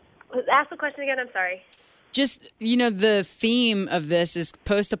 Ask the question again, I'm sorry. Just, the theme of this is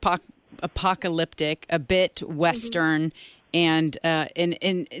post-apocalyptic, a bit Western, and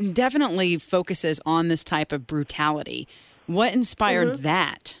definitely focuses on this type of brutality. What inspired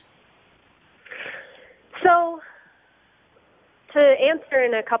that? So, to answer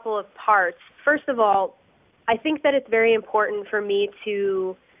in a couple of parts, first of all, I think that it's very important for me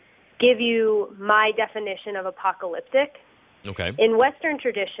to give you my definition of apocalyptic. Okay. In Western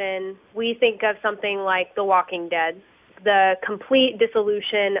tradition, we think of something like The Walking Dead, the complete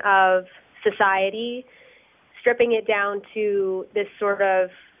dissolution of society, stripping it down to this sort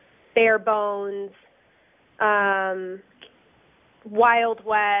of bare bones, Wild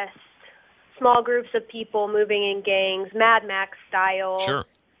West, small groups of people moving in gangs, Mad Max style, sure,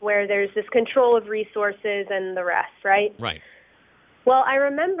 where there's this control of resources and the rest, right? Right. Well, I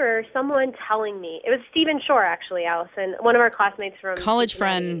remember someone telling me, it was Stephen Shore, actually, Allison, one of our classmates from College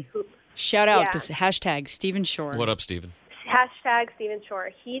Cincinnati, friend. Shout out Yeah. to hashtag Stephen Shore. What up, Stephen? hashtag Stephen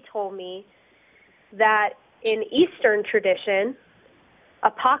Shore. He told me that in Eastern tradition,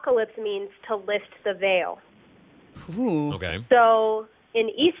 apocalypse means to lift the veil. Ooh. Okay. So in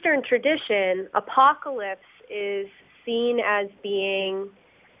Eastern tradition, apocalypse is seen as being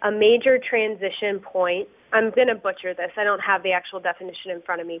a major transition point. I'm going to butcher this. I don't have the actual definition in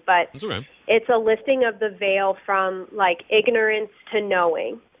front of me, but That's okay. it's a lifting of the veil from like ignorance to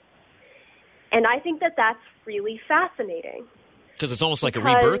knowing. And I think that that's really fascinating. Because it's almost like a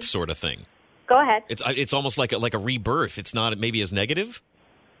Because- rebirth sort of thing. Go ahead. It's almost like a rebirth. It's not maybe as negative.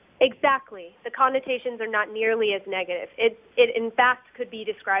 Exactly. The connotations are not nearly as negative. It in fact could be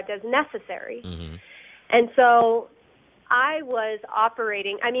described as necessary. Mm-hmm. And so I was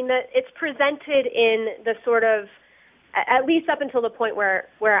operating, it's presented in the sort of, at least up until the point where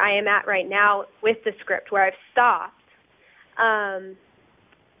I am at right now with the script, where I've stopped,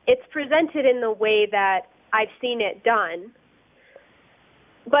 it's presented in the way that I've seen it done,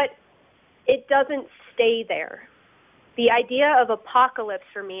 but it doesn't stay there. The idea of apocalypse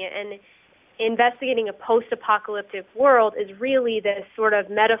for me and investigating a post-apocalyptic world is really this sort of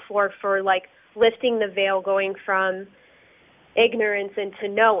metaphor for like lifting the veil, going from ignorance into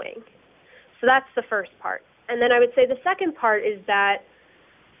knowing. So that's the first part. And then I would say the second part is that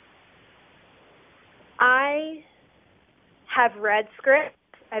I have read scripts.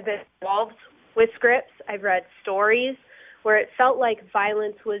 I've been involved with scripts. I've read stories where it felt like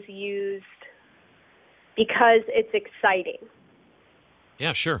violence was used because it's exciting.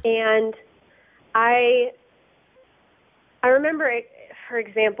 Yeah, sure. And I remember, for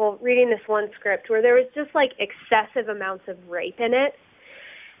example, reading this one script where there was just like excessive amounts of rape in it.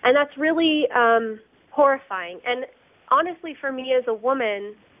 And that's really horrifying. And honestly, for me as a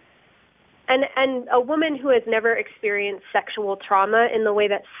woman, and a woman who has never experienced sexual trauma in the way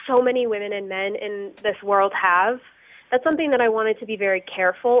that so many women and men in this world have, that's something that I wanted to be very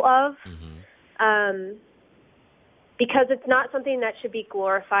careful of. Mm-hmm. Because it's not something that should be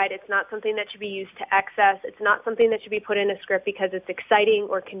glorified. It's not something that should be used to excess. It's not something that should be put in a script because it's exciting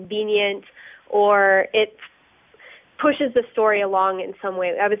or convenient or it pushes the story along in some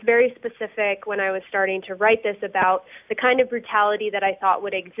way. I was very specific when I was starting to write this about the kind of brutality that I thought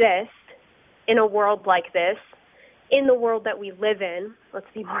would exist in a world like this, in the world that we live in. Let's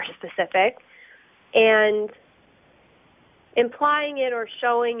be more specific. And implying it or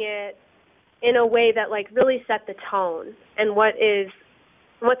showing it in a way that like really set the tone and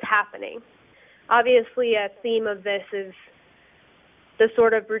what's happening. Obviously, a theme of this is the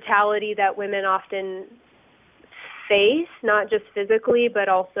sort of brutality that women often face, not just physically, but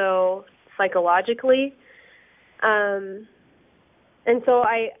also psychologically. And so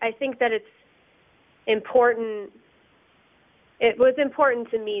I think that it's important. It was important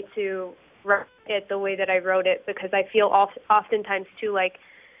to me to write it the way that I wrote it because I feel oftentimes too like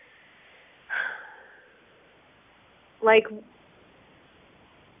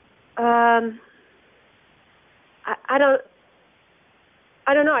I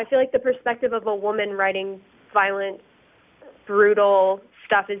don't know. I feel like the perspective of a woman writing violent, brutal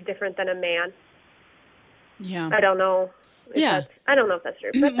stuff is different than a man. Yeah. I don't know. I don't know if that's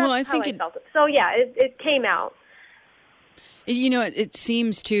true, but that's Well, I how think I felt it. So yeah, it came out. You know, it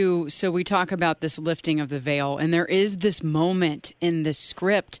seems to, so we talk about this lifting of the veil, and there is this moment in the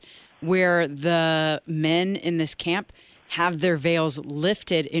script where the men in this camp have their veils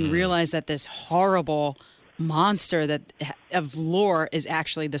lifted and realize that this horrible monster that of lore is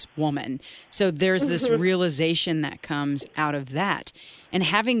actually this woman. So there's this realization that comes out of that. And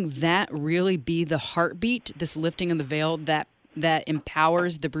having that really be the heartbeat, this lifting of the veil that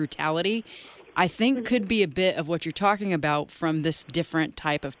empowers the brutality, I think could be a bit of what you're talking about from this different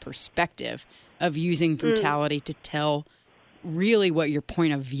type of perspective of using brutality to tell really what your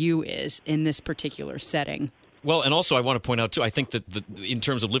point of view is in this particular setting. Well, and also I want to point out, too, I think that in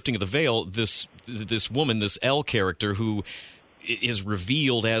terms of lifting of the veil, this woman, this Elle character who is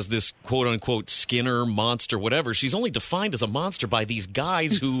revealed as this quote-unquote Skinner monster, whatever, she's only defined as a monster by these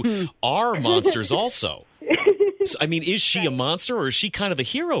guys who are monsters also. So, I mean, is she a monster or is she kind of the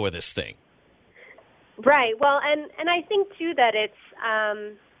hero of this thing? Right. Well, and I think, too, that it's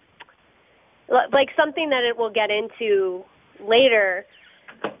like something that it will get into later.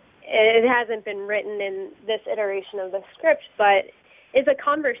 It hasn't been written in this iteration of the script, but is a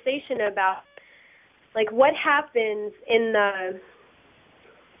conversation about like what happens in the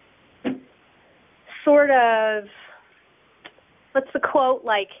sort of, what's the quote,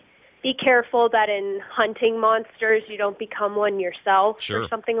 like be careful that in hunting monsters you don't become one yourself Sure. or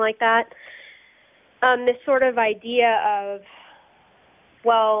something like that. This sort of idea of,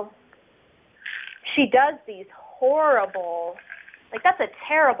 well, she does these horrible, like that's a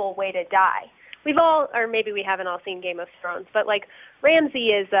terrible way to die. We've all, or maybe we haven't all seen Game of Thrones, but like Ramsay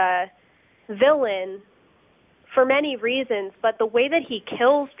is a villain for many reasons, but the way that he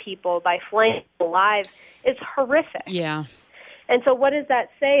kills people by flaying them alive is horrific. Yeah. And so what does that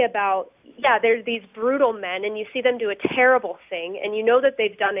say about, there's these brutal men, and you see them do a terrible thing, and you know that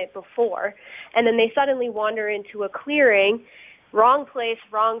they've done it before, and then they suddenly wander into a clearing, wrong place,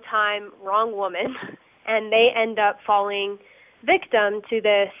 wrong time, wrong woman, and they end up falling victim to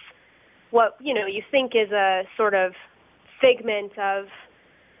this, what, you think is a sort of figment of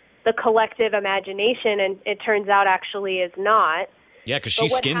the collective imagination, and it turns out actually is not. Yeah, because she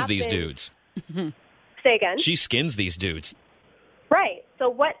skins these dudes. Say again? She skins these dudes. Right. So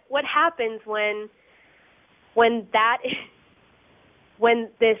what happens when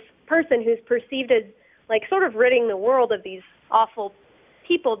this person who's perceived as like sort of ridding the world of these awful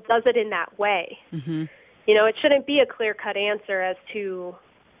people does it in that way? Mm-hmm. It shouldn't be a clear-cut answer as to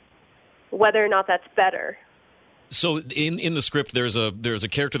whether or not that's better. So in the script, there's a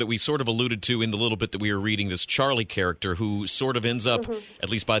character that we sort of alluded to in the little bit that we were reading, this Charlie character who sort of ends up, at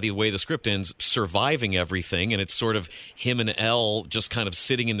least by the way the script ends, surviving everything. And it's sort of him and Elle just kind of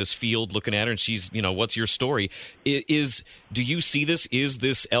sitting in this field looking at her, and she's, what's your story? Do you see this? Is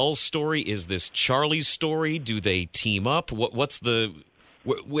this Elle's story? Is this Charlie's story? Do they team up? What's the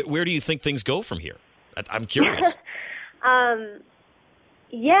where do you think things go from here? I'm curious.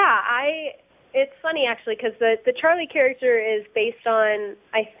 It's funny, actually, because the Charlie character is based on,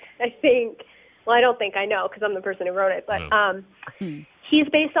 I think, well, I don't think I know because I'm the person who wrote it, but he's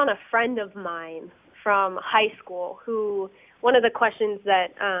based on a friend of mine from high school who, one of the questions that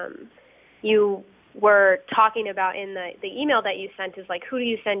you were talking about in the email that you sent is like, who do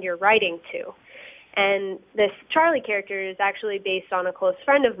you send your writing to? And this Charlie character is actually based on a close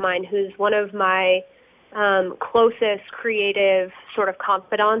friend of mine who's one of my closest creative sort of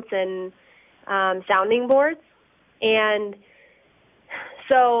confidants and sounding boards. And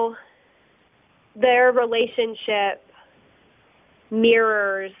so their relationship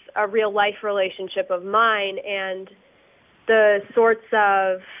mirrors a real life relationship of mine, and the sorts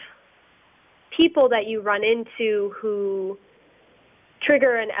of people that you run into who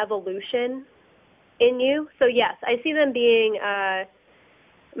trigger an evolution in you. So yes, I see them being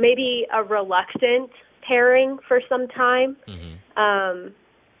maybe a reluctant pairing for some time.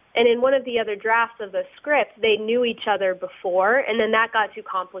 And in one of the other drafts of the script, they knew each other before, and then that got too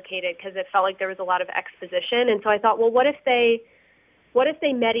complicated because it felt like there was a lot of exposition. And so I thought, well, what if they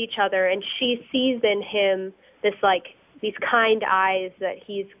met each other and she sees in him this, like, these kind eyes that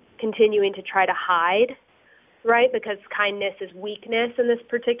he's continuing to try to hide, right? Because kindness is weakness in this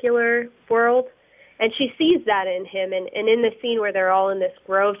particular world. And she sees that in him. And in the scene where they're all in this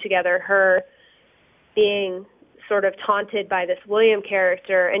grove together, her being sort of taunted by this William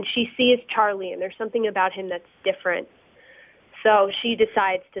character, and she sees Charlie, and there's something about him that's different. So she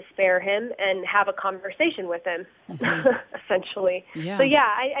decides to spare him and have a conversation with him, essentially. Yeah. So yeah,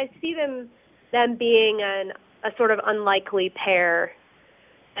 I see them being a sort of unlikely pair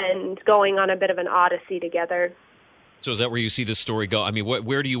and going on a bit of an odyssey together. So is that where you see this story go? I mean, what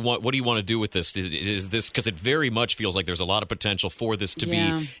do you want to do with this? Is this, because it very much feels like there's a lot of potential for this to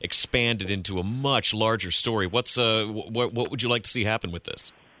be expanded into a much larger story. What would you like to see happen with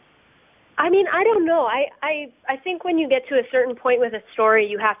this? I mean, I don't know. I think when you get to a certain point with a story,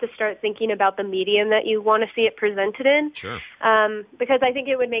 you have to start thinking about the medium that you want to see it presented in. Sure. Because I think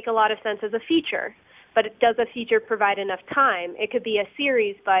it would make a lot of sense as a feature. But does a feature provide enough time? It could be a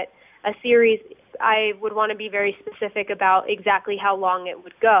series, but a series, I would want to be very specific about exactly how long it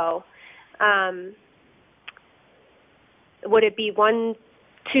would go. Would it be 1,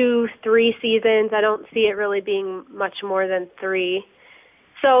 2, 3 seasons? I don't see it really being much more than 3.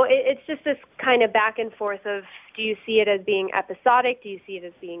 So it's just this kind of back and forth of, do you see it as being episodic? Do you see it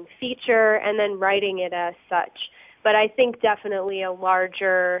as being feature? And then writing it as such. But I think definitely a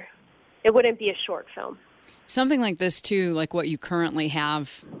larger, it wouldn't be a short film. Something like this, too, like what you currently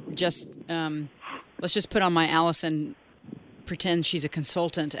have, just let's just put on my Allison, pretend she's a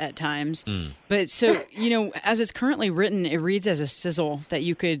consultant at times. But so, as it's currently written, it reads as a sizzle that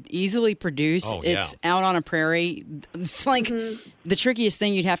you could easily produce. It's out on a prairie. It's like the trickiest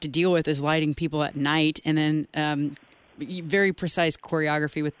thing you'd have to deal with is lighting people at night, and then very precise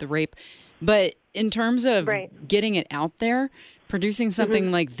choreography with the rape. But in terms of getting it out there, producing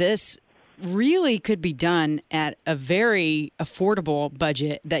something like this really could be done at a very affordable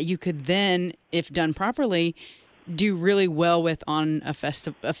budget that you could then, if done properly, do really well with on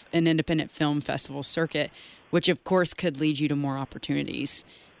an independent film festival circuit, which of course could lead you to more opportunities.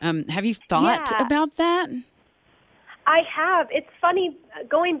 Have you thought about that? I have. It's funny,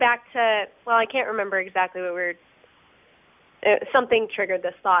 going back to, well, I can't remember exactly what something triggered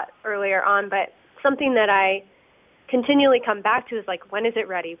this thought earlier on, but something that I continually come back to is like, when is it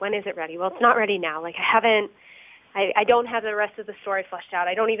ready? When is it ready? Well, it's not ready now. Like, I don't have the rest of the story fleshed out.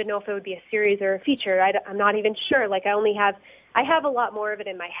 I don't even know if it would be a series or a feature. I'm not even sure. Like, I have a lot more of it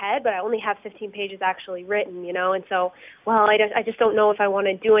in my head, but I only have 15 pages actually written, and so, well, I just don't know if I want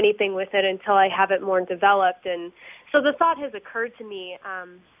to do anything with it until I have it more developed. And so the thought has occurred to me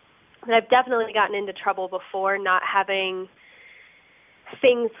that I've definitely gotten into trouble before not having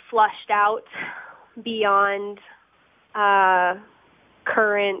things flushed out beyond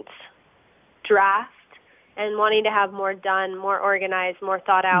current draft, and wanting to have more done, more organized, more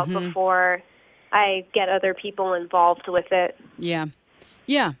thought out before I get other people involved with it. Yeah.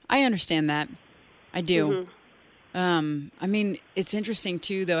 Yeah, I understand that. I do. I mean, it's interesting,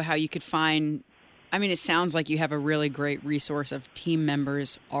 too, though, how you could find, it sounds like you have a really great resource of team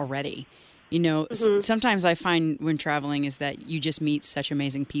members already. Sometimes I find when traveling is that you just meet such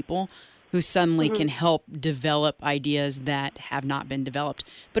amazing people who suddenly can help develop ideas that have not been developed.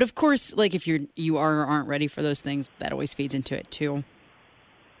 But of course, like if you are or aren't ready for those things, that always feeds into it too.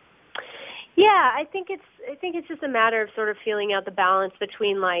 Yeah, I think it's just a matter of sort of feeling out the balance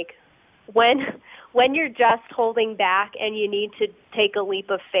between like when you're just holding back and you need to take a leap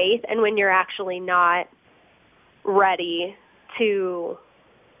of faith, and when you're actually not ready to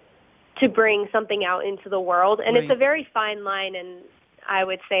bring something out into the world. And It's a very fine line, and I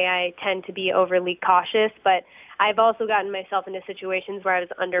would say I tend to be overly cautious, but I've also gotten myself into situations where I was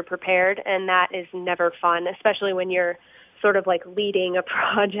underprepared, and that is never fun, especially when you're sort of like leading a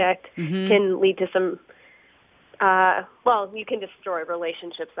project. Can lead to some, you can destroy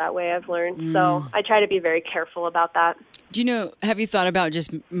relationships that way, I've learned. So I try to be very careful about that. Have you thought about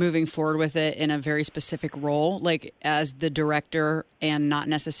just moving forward with it in a very specific role, like as the director and not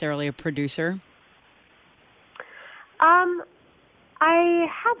necessarily a producer? I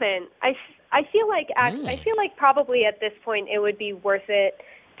haven't. I feel like probably at this point it would be worth it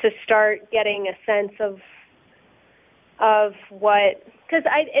to start getting a sense of what, because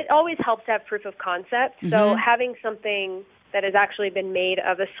it always helps to have proof of concept. So having something that has actually been made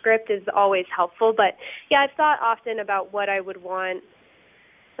of a script is always helpful. But yeah, I've thought often about what I would want,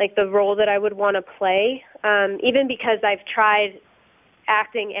 like the role that I would want to play, even because I've tried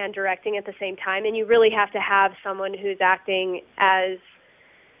acting and directing at the same time, and you really have to have someone who's acting as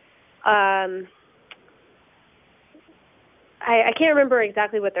I can't remember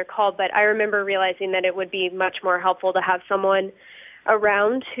exactly what they're called, but I remember realizing that it would be much more helpful to have someone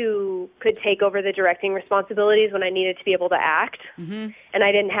around who could take over the directing responsibilities when I needed to be able to act. And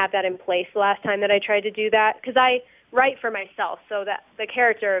I didn't have that in place the last time that I tried to do that, because I write for myself, so that the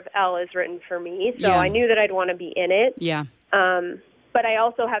character of Elle is written for me, so I knew that I'd want to be in it. But I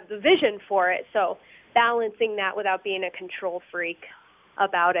also have the vision for it, so balancing that without being a control freak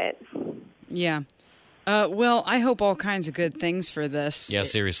about it. Yeah. Well, I hope all kinds of good things for this. Yeah,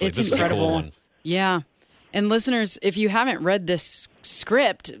 seriously. It's this incredible. is a cool one. Yeah. And listeners, if you haven't read this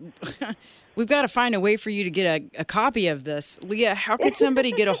script, we've got to find a way for you to get a copy of this. Leah, how could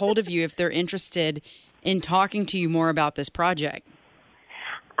somebody get a hold of you if they're interested in talking to you more about this project?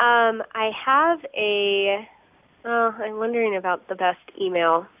 I have I'm wondering about the best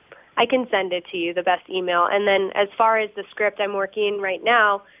email. I can send it to you, the best email. And then as far as the script, I'm working right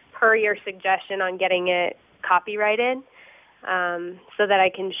now, per your suggestion, on getting it copyrighted, so that I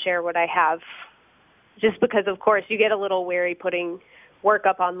can share what I have. Just because, of course, you get a little wary putting work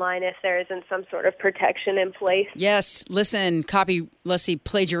up online if there isn't some sort of protection in place. Yes. Listen,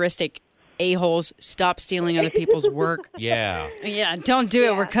 plagiaristic a-holes, stop stealing other people's work. Yeah. Yeah, don't do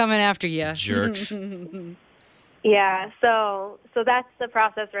it. We're coming after you. Jerks. Yeah, so that's the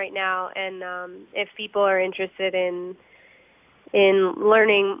process right now, and if people are interested in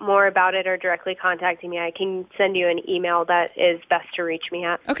learning more about it or directly contacting me, I can send you an email that is best to reach me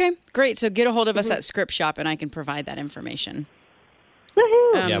at. Okay, great. So get a hold of us at Script Shop, and I can provide that information.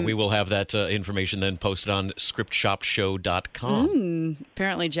 Woohoo! Yeah, we will have that information then posted on scriptshopshow.com.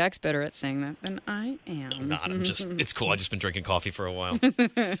 Apparently Jack's better at saying that than I am. I'm not. It's cool. I've just been drinking coffee for a while.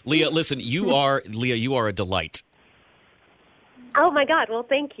 Leah, listen, you are a delight. Oh, my God. Well,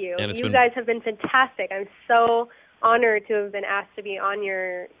 thank you. You guys have been fantastic. I'm so honored to have been asked to be on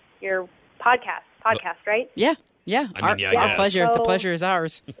your podcast, right? Yeah. Yeah, I mean, our yes. pleasure. The pleasure is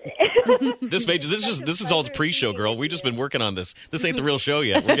ours. This is all the pre-show, girl. We've just been working on this. This ain't the real show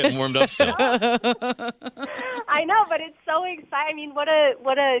yet. We're getting warmed up still. I know, but it's so exciting. I mean, what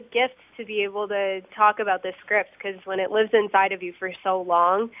a gift to be able to talk about this script, because when it lives inside of you for so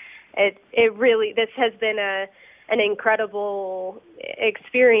long, it really, this has been an incredible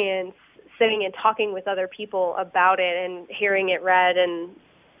experience, sitting and talking with other people about it and hearing it read, and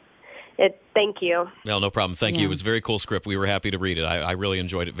thank you. Well, no problem. Thank you. It was a very cool script. We were happy to read it. I really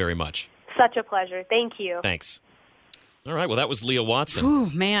enjoyed it very much. Such a pleasure. Thank you. Thanks. All right. Well, that was Leah Watson.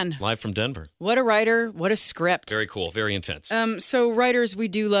 Ooh, man. Live from Denver. What a writer. What a script. Very cool. Very intense. So, writers, we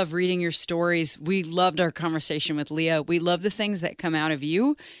do love reading your stories. We loved our conversation with Leah. We love the things that come out of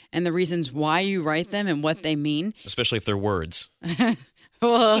you and the reasons why you write them and what they mean. Especially if they're words.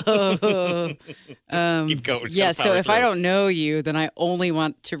 Whoa. Keep going. Yeah, so if I don't know you, then I only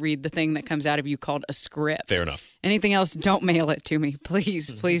want to read the thing that comes out of you called a script. Fair enough. Anything else, don't mail it to me. Please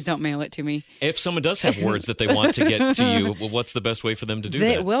don't mail it to me. If someone does have words that they want to get to you, well, what's the best way for them to do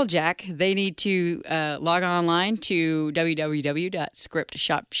that? Well, Jack, they need to log online to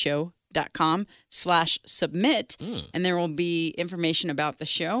www.scriptshopshow.com/submit, and there will be information about the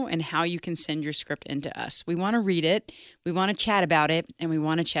show and how you can send your script into us. We want to read it, we want to chat about it, and we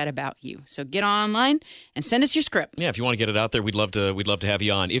want to chat about you. So get online and send us your script. Yeah, if you want to get it out there, we'd love to have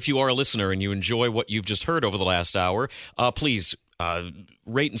you on. If you are a listener and you enjoy what you've just heard over the last hour, please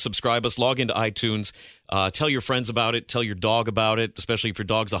rate and subscribe us, log into iTunes, tell your friends about it, tell your dog about it, especially if your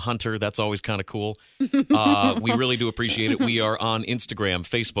dog's a hunter. That's always kind of cool. We really do appreciate it. We are on Instagram,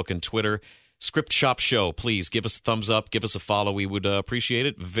 Facebook, and Twitter. Script Shop Show. Please give us a thumbs up, give us a follow. We would appreciate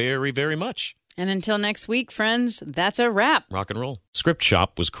it very, very much. And until next week, friends, that's a wrap. Rock and roll. Script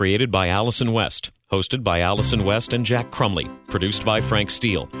Shop was created by Allison West, hosted by Allison West and Jack Crumley, produced by Frank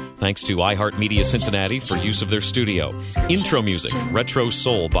Steele. Thanks to iHeartMedia Cincinnati for use of their studio. Intro music, Retro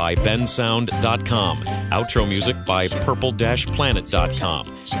Soul by bensound.com. Outro music by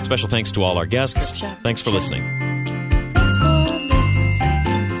purple-planet.com. Special thanks to all our guests. Thanks for listening. Thanks for